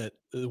Yeah, minute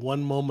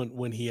one moment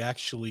when he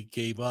actually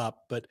gave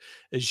up. But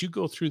as you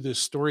go through this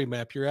story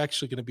map, you're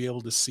actually going to be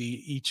able to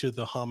see each of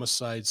the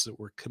homicides that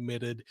were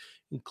committed,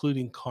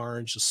 including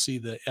Carnes. You'll see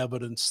the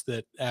evidence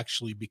that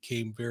actually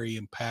became very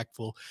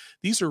impactful.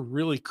 These are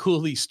really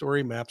cool, these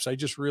story maps. I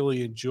just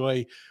really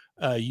enjoy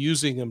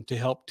using them to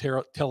help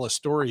tell a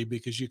story,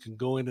 because you can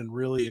go in and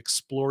really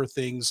explore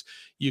things.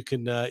 You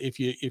can, if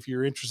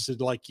you're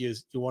interested, like you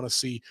want to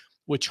see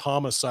which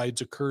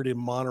homicides occurred in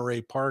Monterey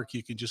Park,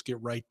 you can just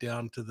get right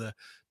down to the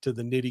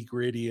nitty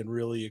gritty and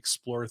really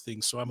explore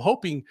things. So I'm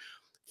hoping,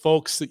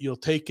 folks, that you'll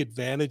take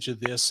advantage of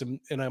this.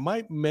 And I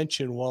might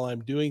mention while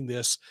I'm doing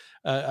this,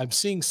 I'm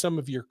seeing some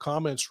of your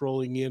comments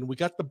rolling in. We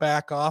got the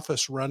back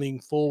office running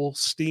full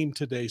steam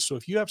today. So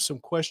if you have some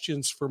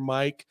questions for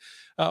Mike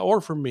or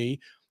for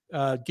me,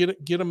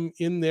 get them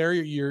in there.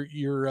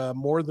 You're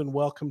more than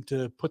welcome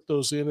to put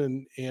those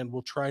in, and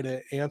we'll try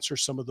to answer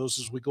some of those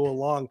as we go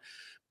along.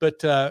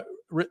 But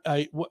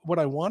what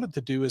I wanted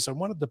to do is I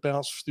wanted to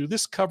bounce through.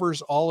 This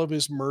covers all of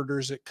his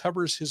murders. It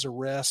covers his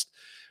arrest,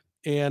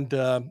 and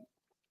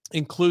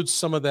includes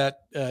some of that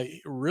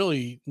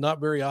really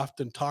not very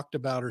often talked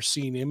about or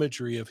seen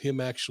imagery of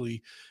him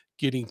actually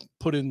getting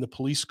put in the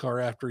police car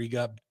after he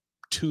got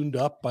tuned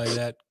up by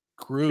that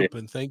group,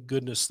 and thank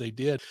goodness they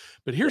did.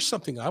 But here's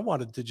something I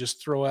wanted to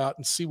just throw out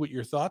and see what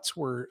your thoughts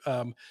were,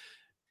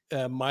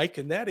 Mike,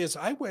 and that is,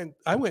 I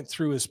went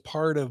through as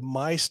part of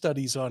my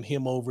studies on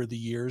him over the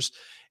years,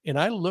 and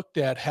I looked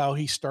at how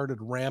he started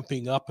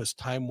ramping up as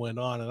time went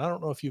on. And I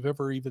don't know if you've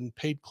ever even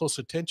paid close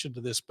attention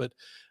to this, but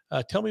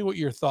tell me what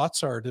your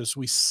thoughts are. As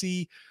we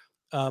see,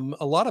 a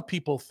lot of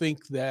people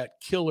think that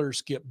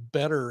killers get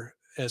better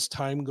as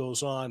time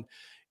goes on,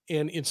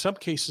 and in some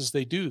cases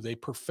they do. They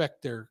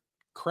perfect their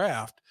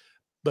craft,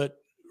 but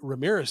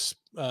Ramirez,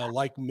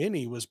 like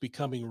many, was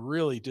becoming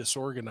really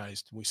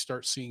disorganized, and we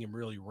start seeing him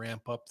really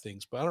ramp up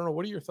things. But I don't know.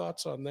 What are your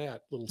thoughts on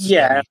that little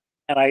yeah,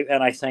 study?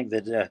 and I think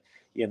that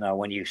you know,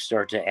 when you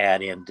start to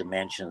add in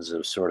dimensions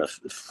of sort of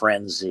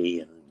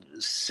frenzy and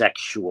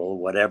sexual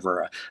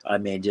whatever, I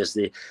mean, just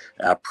the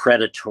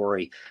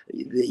predatory.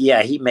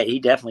 Yeah, he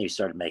definitely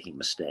started making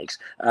mistakes.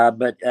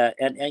 But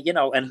and you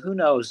know, and who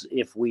knows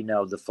if we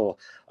know the full.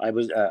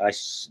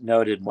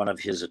 Noted one of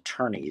his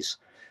attorneys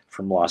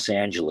from Los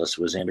Angeles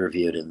was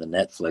interviewed in the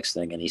Netflix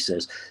thing, and he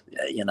says,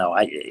 you know,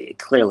 I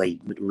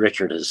clearly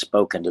Richard has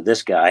spoken to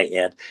this guy,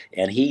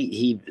 and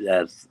he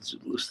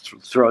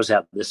throws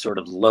out this sort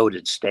of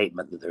loaded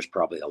statement that there's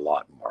probably a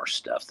lot more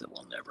stuff that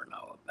we'll never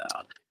know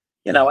about,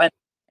 you Yeah. know,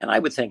 and I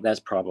would think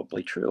that's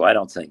probably true. I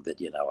don't think that,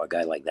 you know, a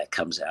guy like that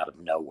comes out of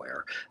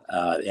nowhere,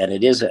 and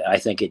it is. I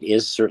think it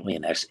is certainly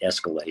an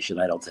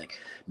escalation. I don't think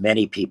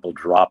many people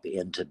drop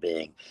into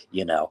being,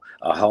 you know,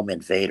 a home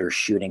invader,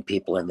 shooting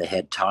people in the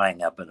head,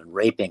 tying up and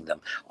raping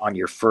them on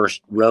your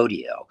first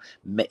rodeo.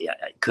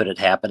 Could it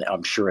happen?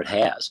 I'm sure it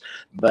has.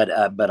 But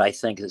I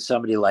think that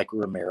somebody like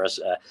Ramirez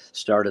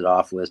started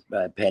off with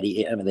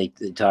petty. I mean,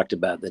 they talked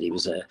about that he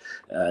was a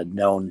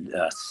known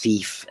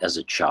thief as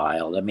a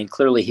child. I mean,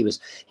 clearly he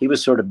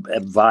was sort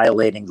of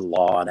violating the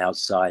law and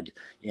outside,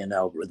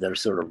 their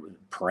sort of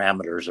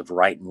parameters of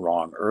right and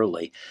wrong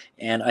early.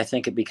 And I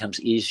think it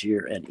becomes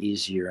easier and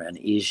easier and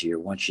easier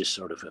once you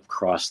sort of have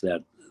crossed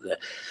that.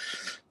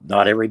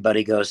 Not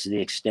everybody goes to the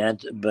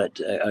extent, but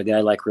a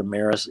guy like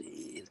Ramirez,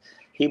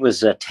 he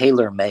was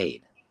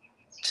tailor-made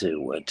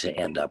to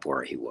end up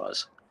where he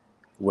was,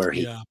 where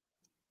he, Yeah.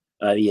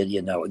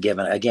 given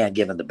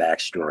the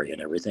backstory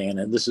and everything.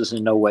 And this is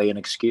in no way an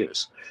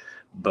excuse,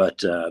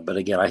 but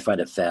again, I find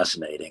it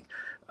fascinating.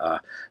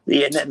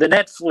 The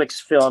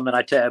Netflix film, and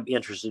I'm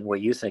interested in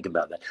what you think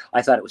about that.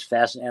 I thought it was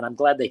fascinating, and I'm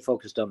glad they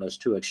focused on those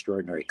two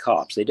extraordinary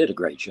cops. They did a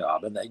great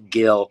job, and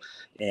Gil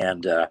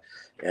and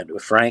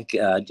Frank,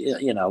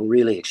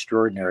 really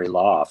extraordinary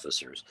law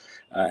officers.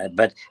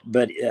 But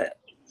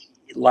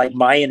like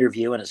my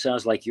interview, and it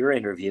sounds like your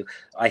interview,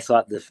 I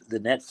thought the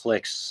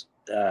Netflix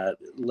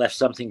left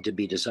something to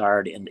be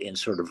desired in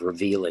sort of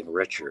revealing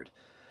Richard.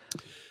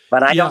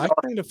 But I don't know.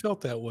 I kind of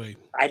felt that way.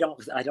 I don't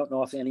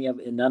know if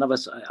none of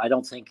us. I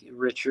don't think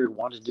Richard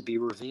wanted to be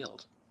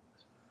revealed.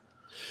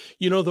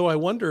 Though I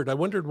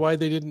wondered why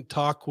they didn't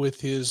talk with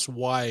his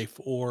wife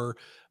or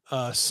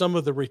some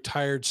of the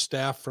retired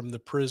staff from the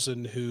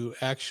prison who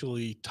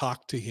actually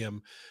talked to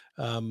him.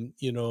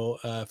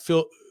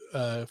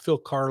 Phil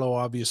Carlo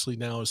obviously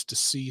now is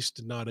deceased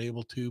and not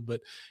able to,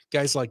 but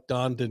guys like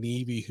Don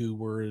Donthe, who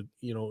were,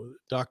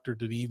 Dr.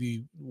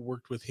 Donthe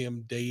worked with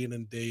him day in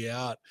and day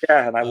out.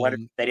 Yeah, and I wonder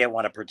if they didn't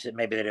want to participate.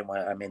 Maybe they didn't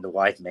want. I mean, the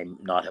wife may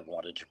not have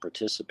wanted to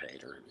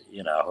participate, or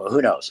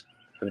who knows?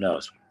 Who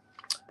knows?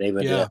 They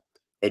would. Yeah.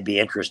 It'd be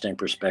interesting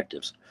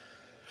perspectives.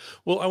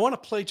 Well, I want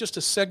to play just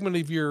a segment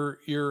of your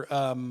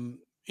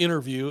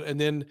interview, and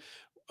then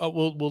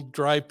we'll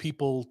drive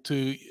people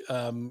to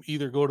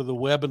either go to the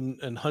web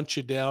and hunt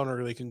you down,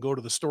 or they can go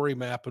to the story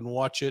map and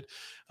watch it.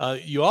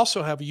 You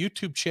also have a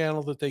YouTube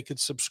channel that they could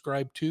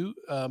subscribe to.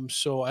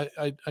 So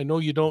I know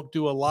you don't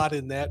do a lot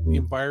in that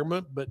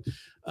environment, but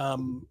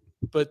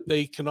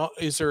they can.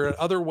 Is there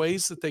other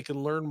ways that they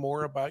can learn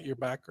more about your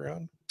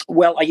background?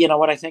 Well, you know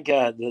what, I think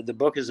the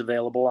book is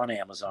available on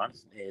Amazon.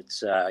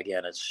 It's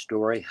again, it's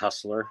Story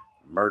Hustler,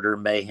 Murder,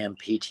 Mayhem,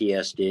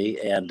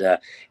 PTSD, and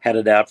had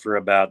it out for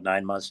about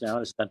 9 months now.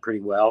 It's done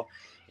pretty well,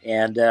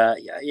 and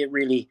it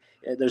really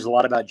there's a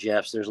lot about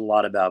Jeff's. There's a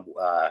lot about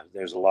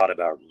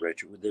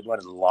Richard. One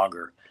of the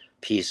longer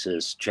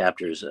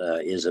chapters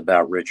is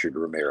about Richard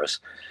Ramirez,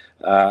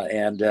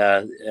 and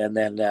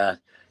then.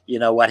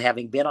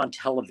 Having been on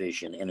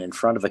television and in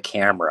front of a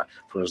camera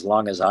for as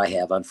long as I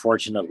have,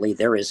 unfortunately,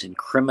 there is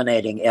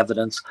incriminating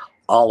evidence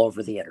all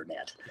over the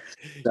internet.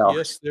 So,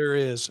 yes, there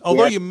is.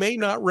 Although you may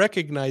not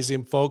recognize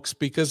him, folks,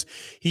 because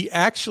he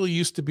actually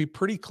used to be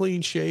pretty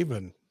clean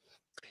shaven.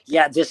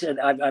 Yeah,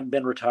 I've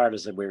been retired,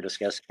 as we were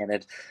discussing,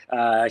 and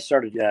I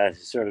started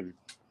sort of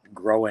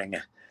growing,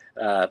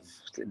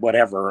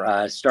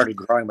 started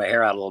growing my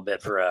hair out a little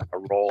bit for a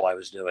role I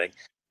was doing.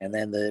 And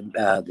then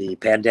the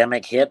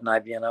pandemic hit, and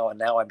and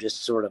now I'm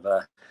just sort of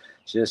a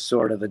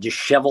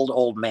disheveled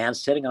old man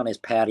sitting on his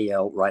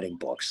patio writing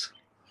books.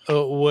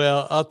 Oh,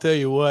 well, I'll tell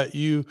you what,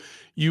 you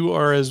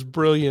are as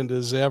brilliant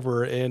as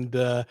ever, and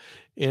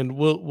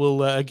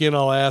we'll again,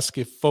 I'll ask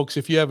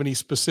if you have any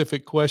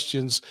specific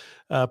questions,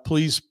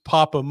 please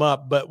pop them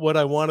up. But what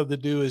I wanted to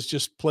do is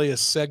just play a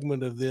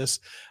segment of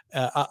this.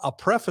 I'll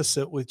preface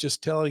it with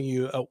just telling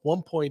you, at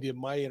one point in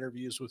my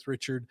interviews with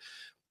Richard,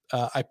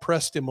 I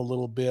pressed him a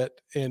little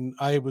bit, and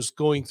I was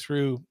going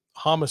through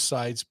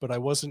homicides, but I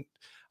was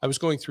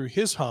going through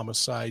his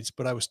homicides,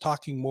 but I was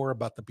talking more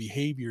about the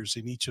behaviors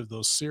in each of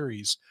those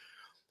series.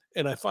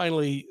 And I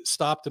finally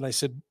stopped and I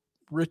said,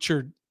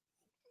 Richard,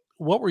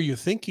 what were you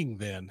thinking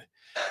then?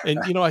 And,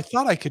 I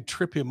thought I could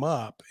trip him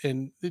up,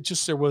 and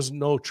there was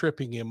no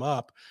tripping him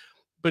up.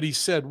 But he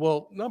said,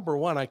 well, number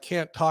one, I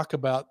can't talk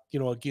about,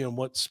 again,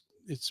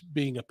 it's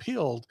being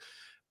appealed.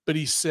 But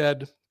he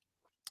said,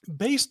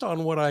 based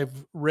on what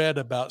I've read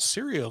about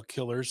serial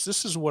killers,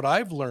 this is what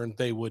I've learned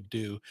they would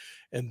do.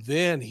 And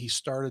then he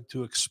started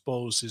to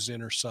expose his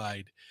inner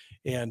side.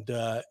 And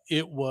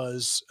it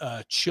was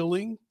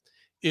chilling.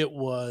 It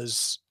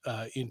was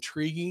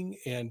intriguing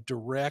and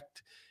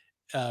direct.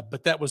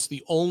 But that was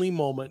the only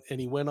moment. And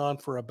he went on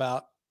for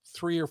about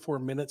 3 or 4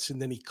 minutes, and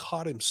then he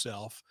caught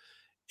himself.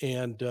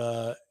 And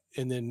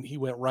then he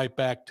went right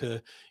back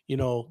to,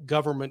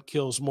 government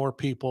kills more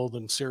people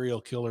than serial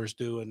killers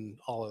do, and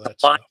all of that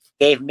stuff.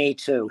 Gave me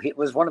too. It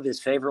was one of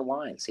his favorite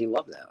lines. He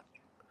loved that.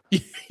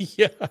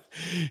 Yeah,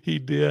 he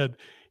did.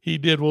 He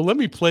did. Well, let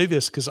me play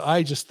this because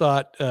I just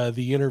thought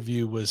the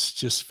interview was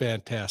just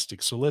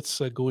fantastic. So let's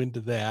go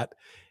into that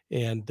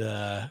and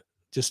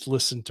just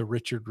listen to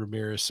Richard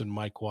Ramirez and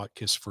Mike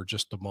Watkiss for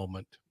just a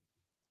moment.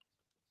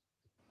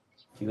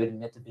 Do you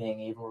admit to being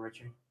evil,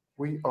 Richard?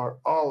 We are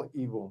all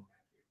evil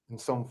in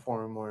some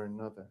form or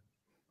another,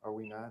 are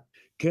we not?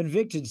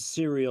 Convicted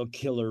serial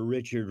killer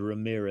Richard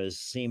Ramirez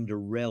seemed to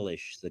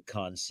relish the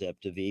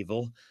concept of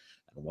evil.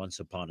 And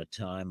once upon a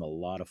time, a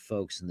lot of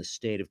folks in the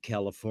state of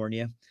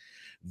California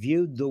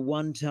viewed the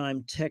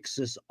one-time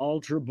Texas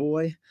altar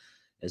boy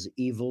as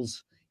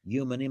evil's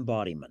human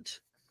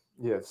embodiment.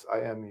 Yes, I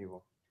am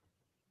evil.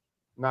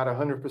 Not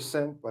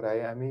 100%, but I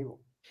am evil.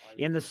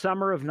 In the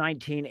summer of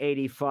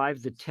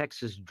 1985, the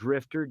Texas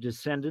drifter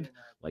descended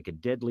like a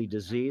deadly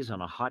disease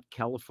on a hot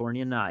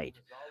California night.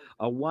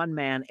 A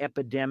one-man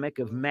epidemic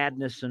of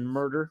madness and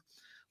murder,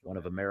 one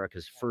of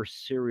America's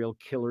first serial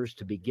killers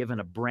to be given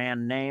a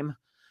brand name,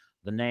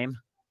 the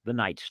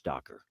Night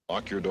Stalker.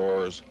 Lock your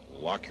doors,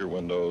 lock your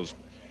windows.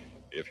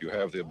 If you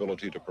have the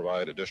ability to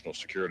provide additional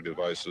security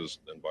devices,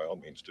 then by all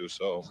means do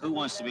so. Who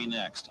wants to be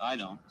next? I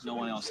don't. No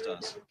one else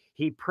does.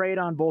 He preyed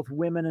on both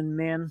women and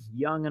men,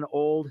 young and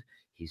old.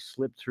 He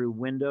slipped through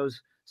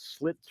windows,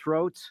 slit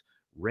throats,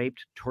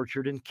 raped,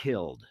 tortured, and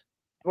killed.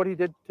 What he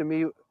did to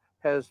me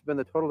has been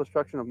the total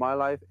destruction of my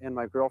life and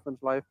my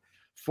girlfriend's life.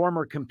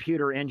 Former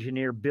computer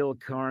engineer Bill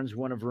Carnes,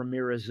 one of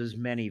Ramirez's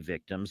many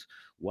victims.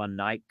 One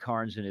night,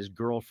 Carnes and his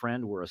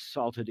girlfriend were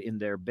assaulted in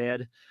their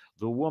bed.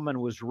 The woman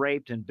was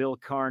raped, and Bill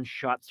Carnes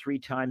shot 3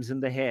 times in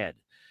the head.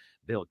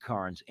 Bill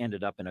Carnes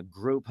ended up in a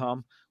group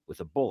home with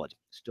a bullet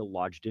still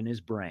lodged in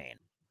his brain.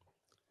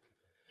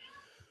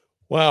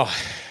 Wow.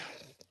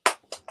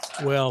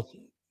 Well,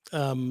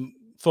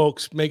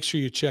 folks, make sure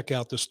you check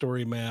out the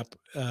story map.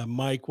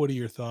 Mike, what are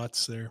your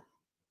thoughts there?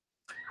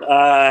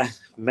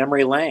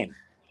 Memory lane.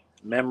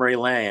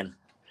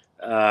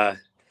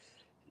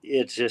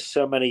 It's just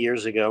so many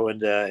years ago,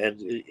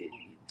 and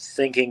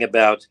thinking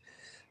about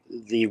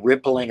the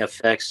rippling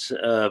effects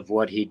of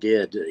what he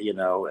did.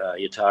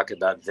 You talk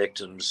about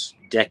victims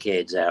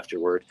decades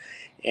afterward,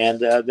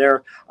 and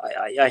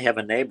I have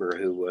a neighbor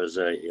who was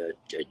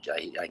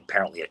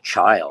apparently a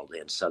child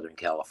in Southern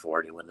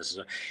California when this is,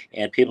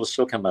 and people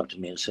still come up to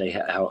me and say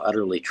how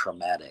utterly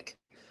traumatic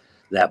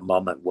that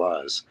moment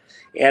was.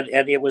 And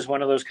it was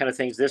one of those kind of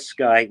things. This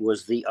guy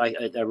was I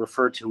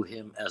refer to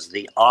him as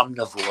the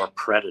omnivore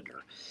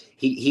predator.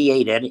 He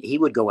ate he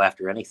would go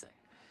after anything.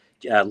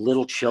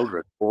 Little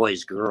children,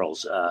 boys,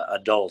 girls,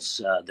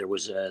 adults. There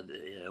was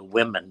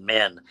women,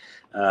 men,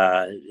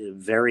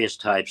 various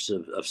types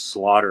of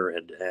slaughter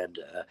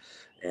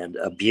and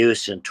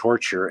abuse and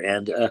torture.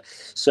 And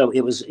so it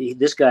was.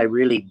 This guy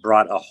really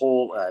brought a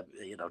whole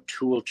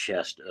tool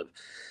chest of.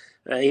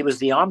 He was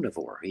the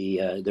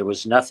omnivore. There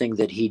was nothing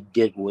that he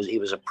did. He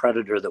was a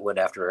predator that went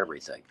after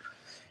everything,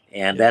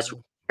 and that's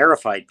what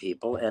terrified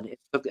people. And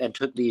it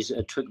took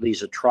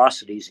these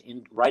atrocities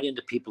right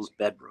into people's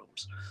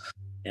bedrooms.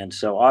 And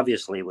so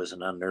obviously it was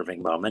an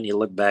unnerving moment. You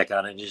look back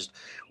on it, just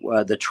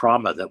the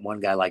trauma that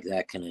one guy like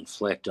that can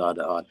inflict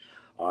on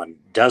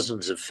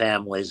dozens of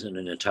families and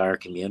an entire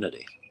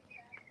community.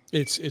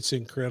 It's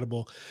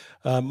incredible.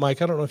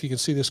 Mike, I don't know if you can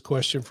see this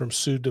question from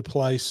Sue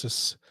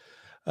Duplessis.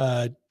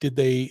 Did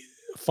they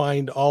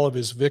find all of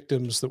his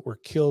victims that were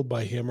killed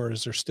by him, or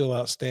is there still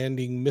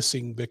outstanding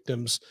missing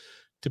victims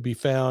to be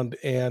found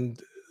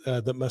and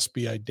that must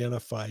be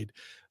identified?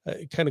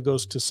 It kind of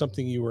goes to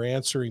something you were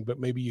answering, but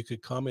maybe you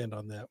could comment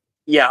on that.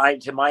 Yeah,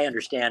 to my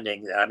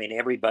understanding, I mean,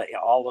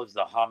 all of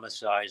the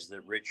homicides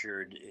that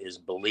Richard is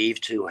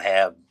believed to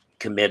have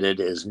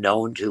committed, is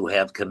known to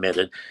have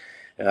committed,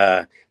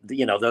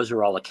 those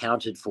are all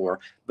accounted for.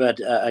 But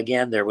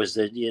again, there was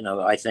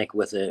I think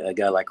with a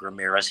guy like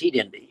Ramirez,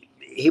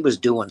 he was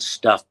doing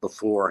stuff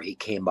before he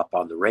came up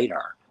on the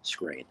radar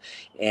screen,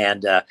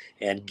 and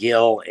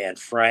Gil and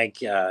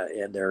Frank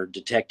and their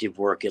detective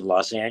work in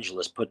Los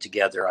Angeles put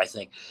together, I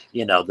think,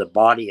 the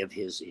body of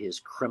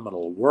his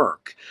criminal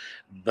work.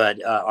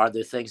 But are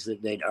there things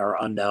that they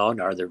are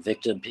unknown? Are there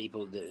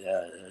people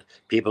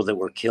that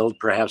were killed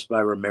perhaps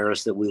by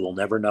Ramirez that we will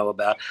never know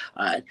about?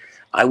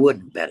 I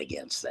wouldn't bet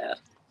against that.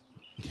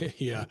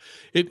 Yeah,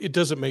 it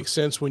doesn't make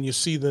sense when you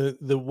see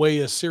the way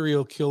a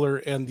serial killer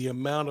and the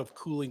amount of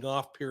cooling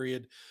off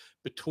period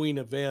between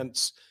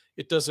events.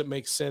 It doesn't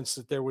make sense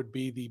that there would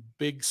be the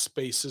big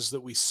spaces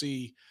that we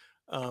see,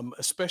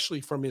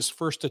 especially from his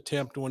first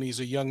attempt when he's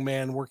a young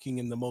man working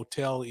in the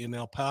motel in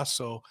El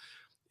Paso,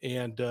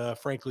 and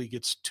frankly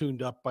gets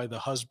tuned up by the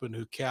husband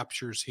who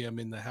captures him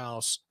in the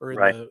house or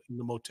in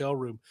the motel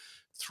room,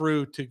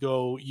 through to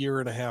go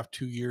 1.5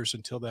 2 years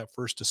until that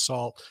first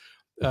assault.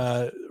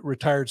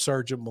 Retired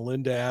Sergeant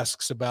Melinda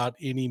asks about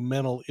any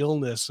mental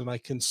illness, and I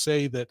can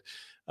say that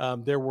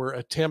there were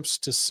attempts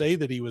to say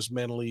that he was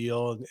mentally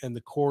ill, and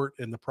the court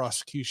and the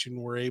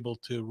prosecution were able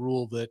to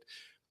rule that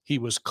he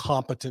was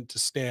competent to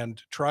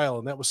stand trial.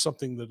 And that was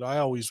something that I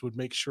always would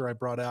make sure I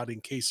brought out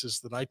in cases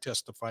that I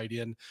testified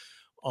in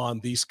on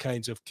these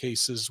kinds of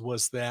cases,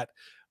 was that,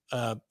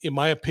 in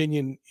my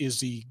opinion, is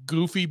he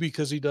goofy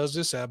because he does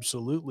this?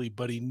 Absolutely.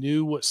 But he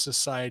knew what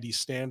society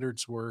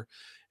standards were,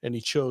 and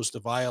he chose to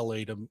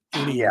violate them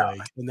anyway. Yeah.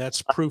 And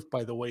that's proof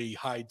by the way he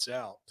hides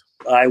out.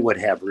 I would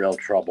have real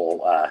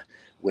trouble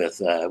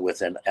with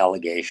an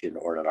allegation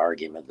or an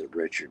argument that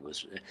Richard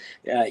was,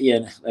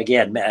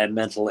 again,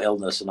 mental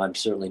illness, and I'm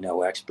certainly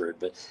no expert,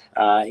 but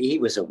he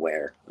was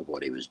aware of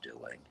what he was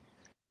doing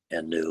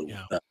and knew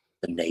the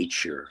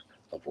nature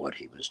of what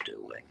he was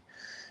doing.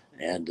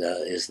 And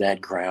is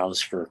that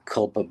grounds for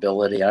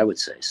culpability? I would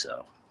say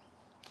so.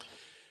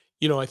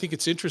 You know, I think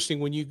it's interesting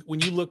when you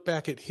look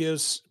back at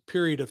his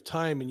period of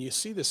time and you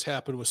see this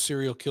happen with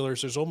serial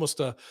killers. There's almost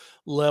a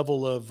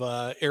level of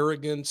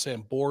arrogance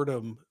and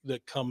boredom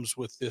that comes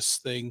with this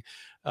thing.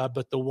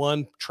 But the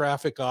one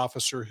traffic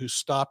officer who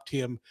stopped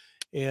him,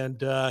 and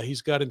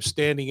he's got him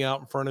standing out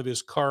in front of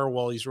his car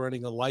while he's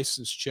running a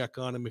license check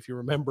on him. If you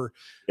remember,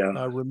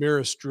 Yeah.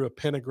 Ramirez drew a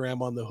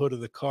pentagram on the hood of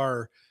the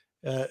car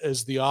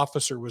as the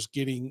officer was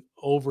getting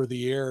over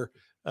the air.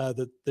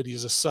 That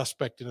he's a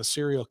suspect in a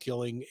serial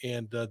killing,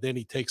 and then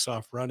he takes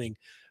off running.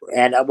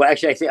 And well,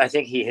 actually, I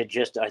think he had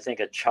just. I think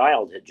a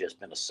child had just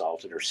been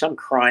assaulted, or some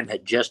crime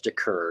had just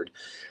occurred,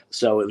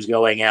 so it was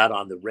going out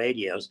on the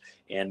radios.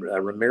 And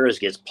Ramirez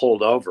gets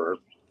pulled over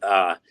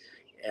uh,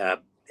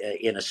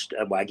 in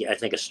I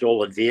think a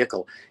stolen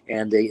vehicle,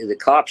 and the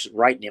cops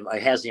writing him.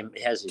 Has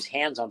his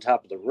hands on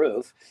top of the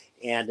roof,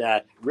 and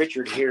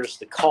Richard hears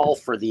the call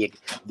for the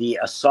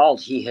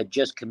assault he had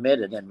just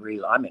committed, and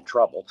I'm in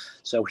trouble.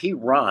 So he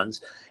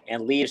runs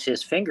and leaves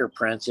his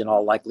fingerprints in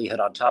all likelihood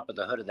on top of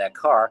the hood of that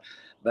car.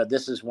 But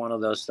this is one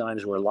of those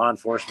times where law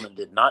enforcement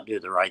did not do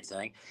the right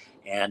thing,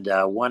 and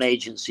one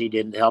agency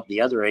didn't help the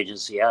other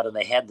agency out, and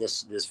they had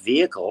this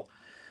vehicle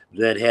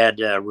that had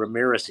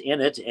Ramirez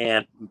in it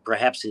and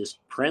perhaps his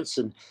prints,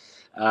 and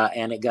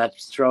it got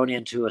thrown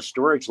into a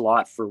storage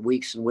lot for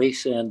weeks and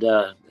weeks, and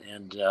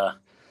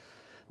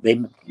they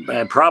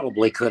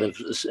probably could have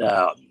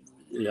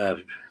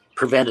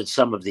prevented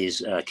some of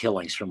these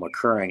killings from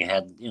occurring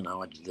had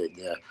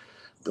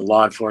the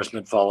law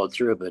enforcement followed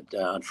through, but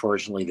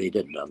unfortunately they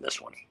didn't on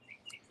this one.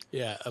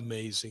 Yeah,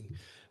 amazing.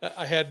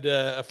 I had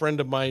a friend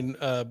of mine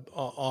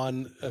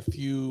on a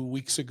few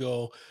weeks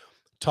ago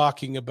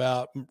talking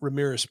about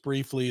Ramirez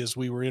briefly as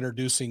we were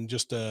introducing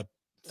just a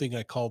thing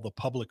I call the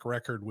public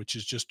record, which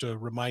is just a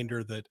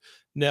reminder that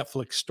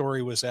Netflix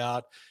story was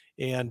out,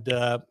 and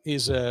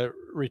he's a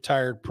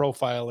retired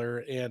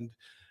profiler. And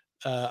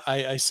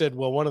I said,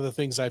 well, one of the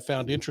things I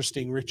found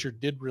interesting,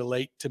 Richard did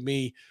relate to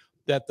me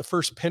that the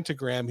first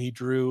pentagram he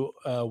drew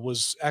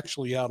was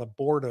actually out of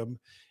boredom,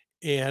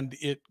 and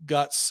it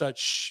got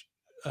such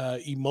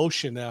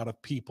emotion out of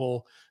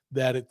people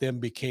that it then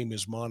became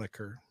his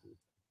moniker.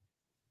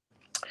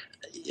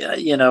 Yeah,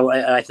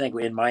 I think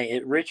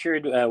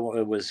Richard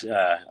was.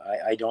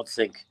 I don't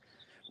think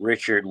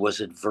Richard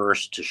was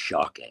adverse to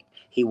shocking.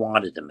 He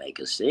wanted to make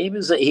a scene.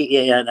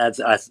 And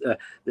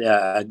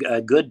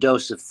a good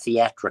dose of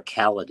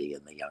theatricality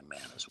in the young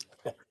man as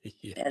well.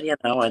 Yeah.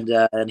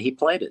 And he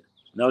played it.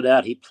 No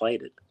doubt, he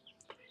played it.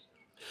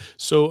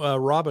 So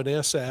Robin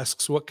S.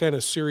 asks, what kind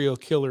of serial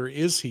killer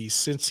is he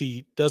since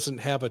he doesn't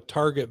have a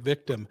target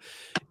victim?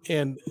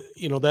 And,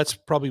 that's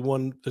probably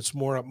one that's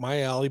more up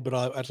my alley, but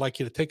I'd like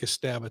you to take a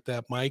stab at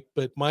that, Mike.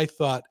 But my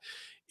thought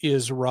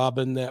is,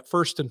 Robin, that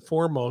first and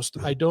foremost,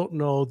 I don't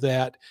know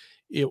that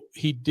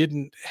he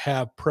didn't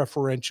have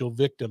preferential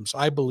victims.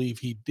 I believe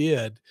he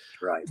did.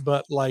 Right.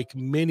 But like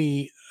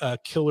many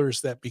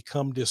killers that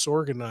become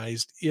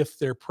disorganized, if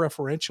their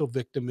preferential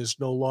victim is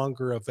no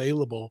longer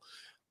available,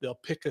 they'll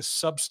pick a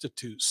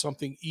substitute,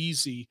 something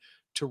easy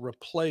to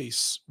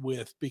replace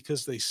with,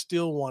 because they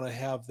still want to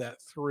have that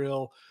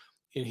thrill,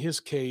 in his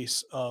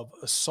case, of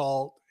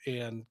assault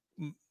and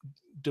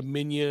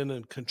dominion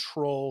and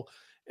control,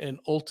 and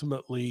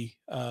ultimately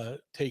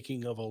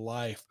taking of a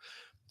life.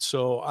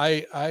 So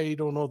I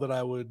don't know that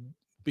I would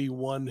be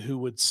one who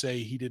would say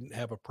he didn't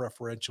have a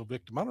preferential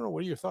victim. I don't know.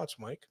 What are your thoughts,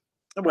 Mike?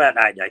 Well,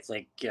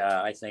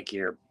 I think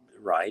you're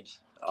right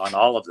on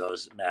all of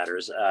those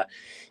matters.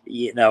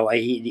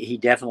 He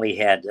definitely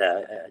had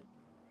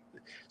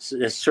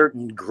a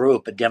certain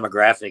group, a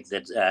demographic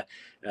that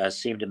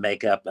seemed to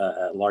make up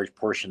a large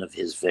portion of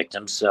his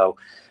victims. So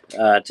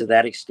to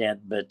that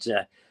extent,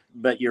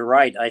 but you're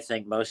right. I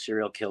think most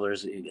serial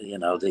killers,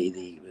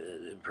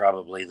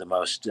 probably the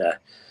most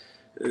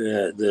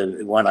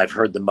the one I've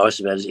heard the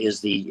most of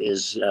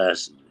is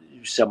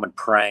someone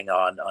preying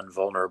on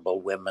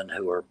vulnerable women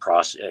who are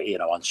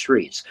on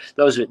streets.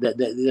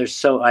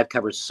 There's I've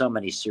covered so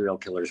many serial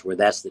killers where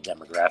that's the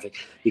demographic,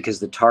 because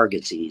the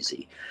target's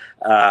easy.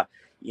 And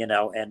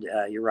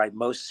you're right.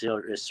 Most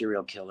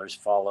serial killers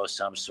follow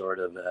some sort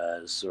of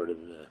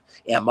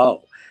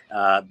MO,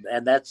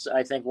 and that's,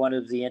 I think, one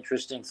of the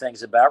interesting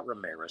things about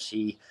Ramirez.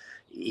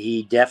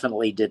 He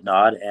definitely did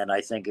not, and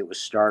I think it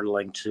was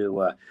startling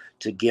to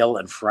Gil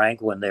and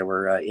Frank when they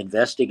were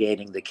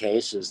investigating the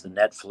case as the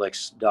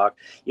Netflix doc.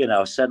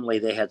 Suddenly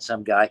they had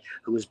some guy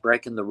who was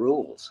breaking the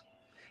rules,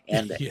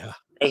 and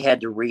they had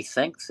to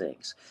rethink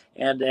things,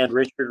 and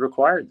Richard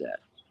required that.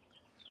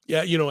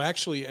 Yeah,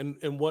 actually,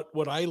 and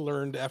what I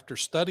learned after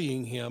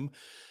studying him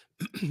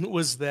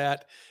was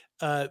that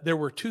there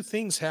were two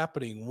things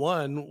happening.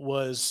 One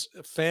was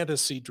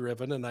fantasy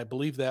driven, and I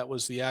believe that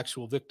was the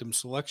actual victim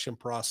selection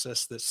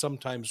process that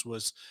sometimes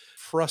was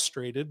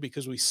frustrated,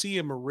 because we see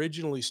him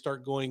originally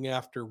start going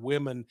after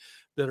women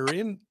that are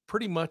in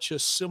pretty much a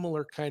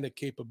similar kind of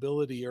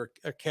capability or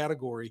a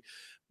category.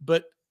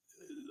 But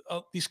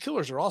these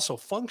killers are also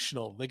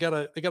functional. They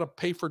gotta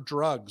pay for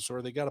drugs,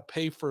 or they gotta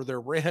pay for their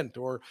rent,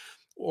 or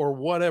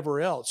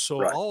whatever else. So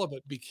Right. all of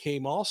it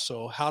became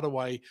also, how do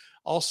I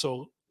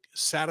also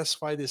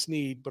satisfy this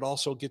need, but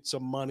also get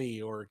some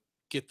money or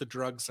get the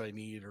drugs I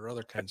need or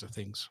other kinds of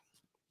things.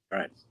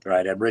 Right,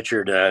 right. And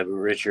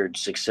Richard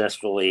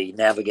successfully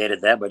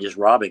navigated that by just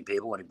robbing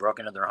people when he broke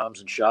into their homes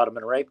and shot them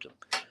and raped them,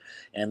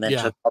 and then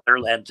Yeah. took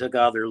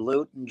all their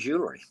loot and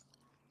jewelry.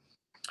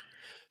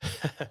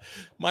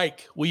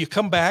 Mike, will you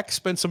come back,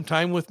 spend some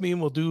time with me, and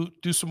we'll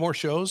do some more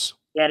shows?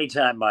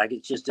 Anytime, Mike.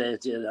 It's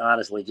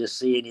honestly just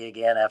seeing you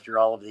again after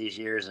all of these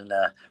years and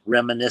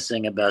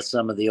reminiscing about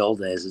some of the old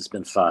days. It's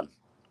been fun.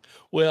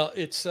 Well,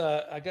 it's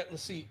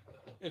let's see.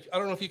 I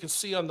don't know if you can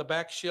see on the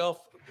back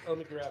shelf. Let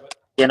me grab it.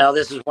 You know,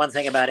 this is one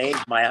thing about age.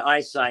 My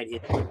eyesight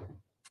is.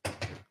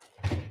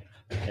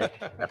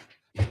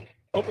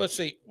 Oh, let's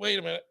see. Wait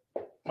a minute.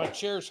 My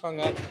chair's hung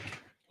up.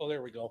 Oh,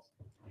 there we go.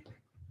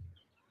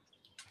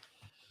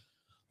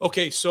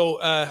 Okay,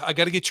 so I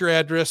got to get your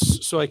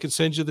address so I can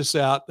send you this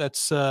out.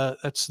 That's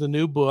the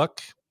new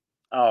book.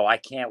 Oh, I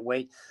can't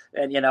wait.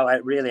 And, you know,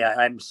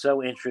 I'm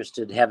so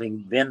interested, having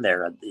been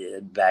there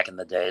back in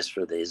the days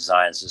for the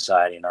Zion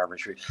Society and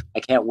Arbitrary. I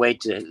can't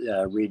wait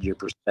to read your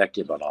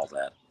perspective on all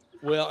that.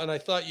 Well, and I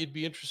thought you'd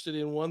be interested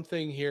in one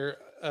thing here,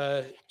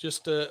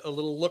 just a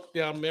little look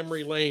down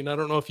memory lane. I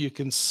don't know if you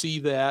can see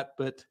that,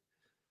 but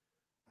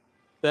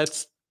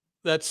that's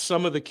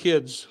some of the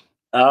kids.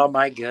 Oh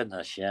my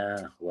goodness!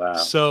 Yeah, wow.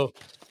 So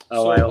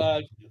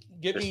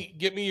get me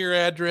your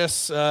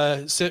address,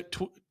 and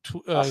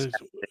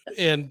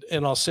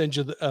I'll send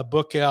you a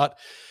book out.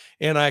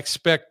 And I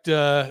expect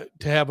to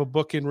have a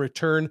book in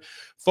return.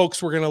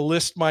 Folks, we're going to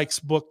list Mike's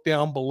book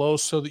down below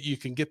so that you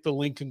can get the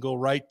link and go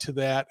right to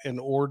that and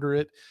order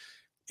it.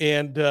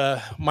 And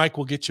Mike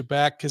will get you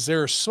back, because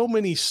there are so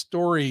many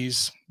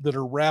stories that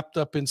are wrapped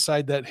up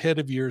inside that head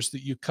of yours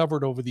that you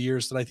covered over the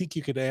years that I think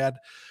you could add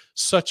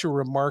such a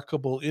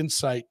remarkable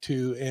insight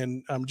to.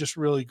 And I'm just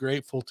really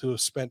grateful to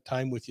have spent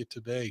time with you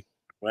today.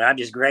 Well, I'm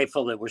just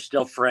grateful that we're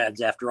still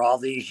friends after all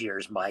these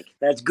years, Mike.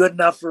 That's good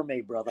enough for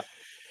me, brother.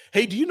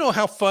 Hey, do you know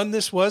how fun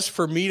this was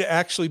for me to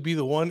actually be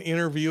the one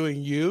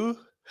interviewing you?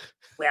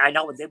 Well, I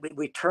know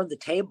we turned the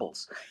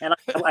tables, and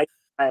I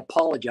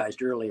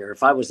apologized earlier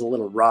if I was a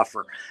little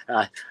rougher.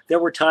 There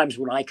were times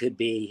when I could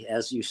be,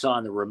 as you saw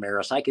in the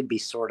Ramirez, I could be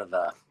sort of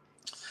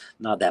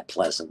not that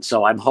pleasant.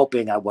 So I'm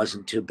hoping I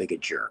wasn't too big a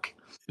jerk.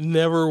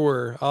 Never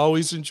were.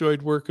 Always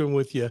enjoyed working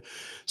with you.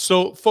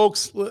 So,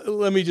 folks,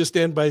 let me just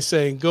end by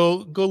saying,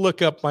 go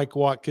look up Mike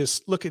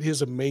Watkiss. Look at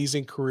his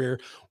amazing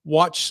career.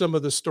 Watch some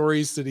of the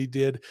stories that he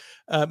did.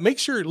 Make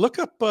sure, look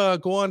up,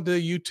 go on to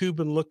YouTube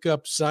and look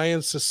up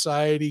Zion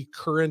Society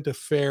Current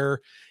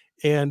Affair,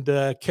 and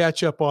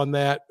catch up on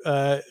that.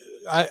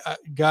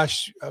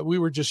 Gosh, we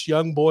were just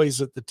young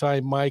boys at the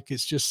time, Mike.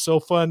 It's just so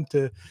fun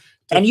to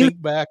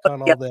think back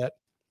on all that.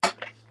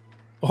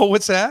 Oh,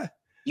 what's that?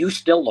 You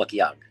still look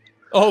young.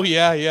 Oh,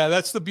 yeah.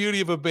 That's the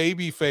beauty of a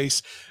baby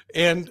face.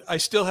 And I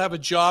still have a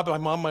job.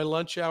 I'm on my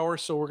lunch hour,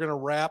 so we're going to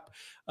wrap.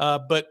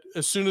 But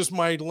as soon as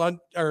my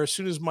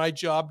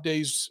job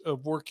days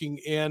of working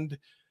end,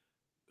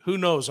 who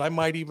knows? I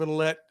might even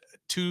let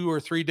 2 or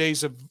 3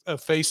 days of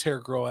face hair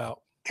grow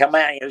out. Come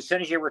on. As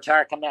soon as you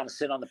retire, come down and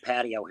sit on the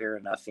patio here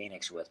in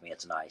Phoenix with me.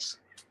 It's nice.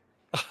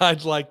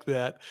 I'd like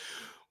that.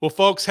 Well,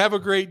 folks, have a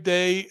great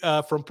day.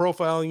 From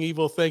Profiling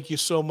Evil, thank you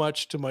so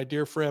much to my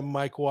dear friend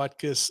Mike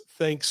Watkiss.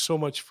 Thanks so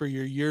much for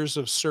your years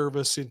of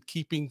service in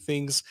keeping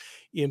things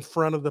in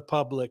front of the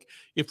public.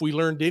 If we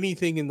learned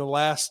anything in the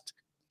last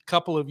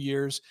couple of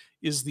years,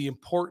 is the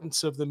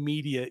importance of the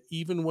media,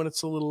 even when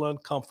it's a little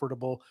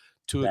uncomfortable,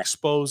 to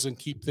expose and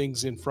keep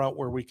things in front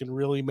where we can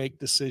really make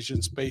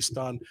decisions based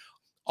on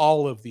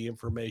all of the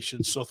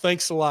information. So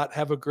thanks a lot.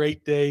 Have a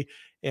great day,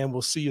 and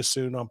we'll see you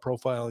soon on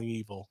Profiling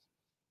Evil.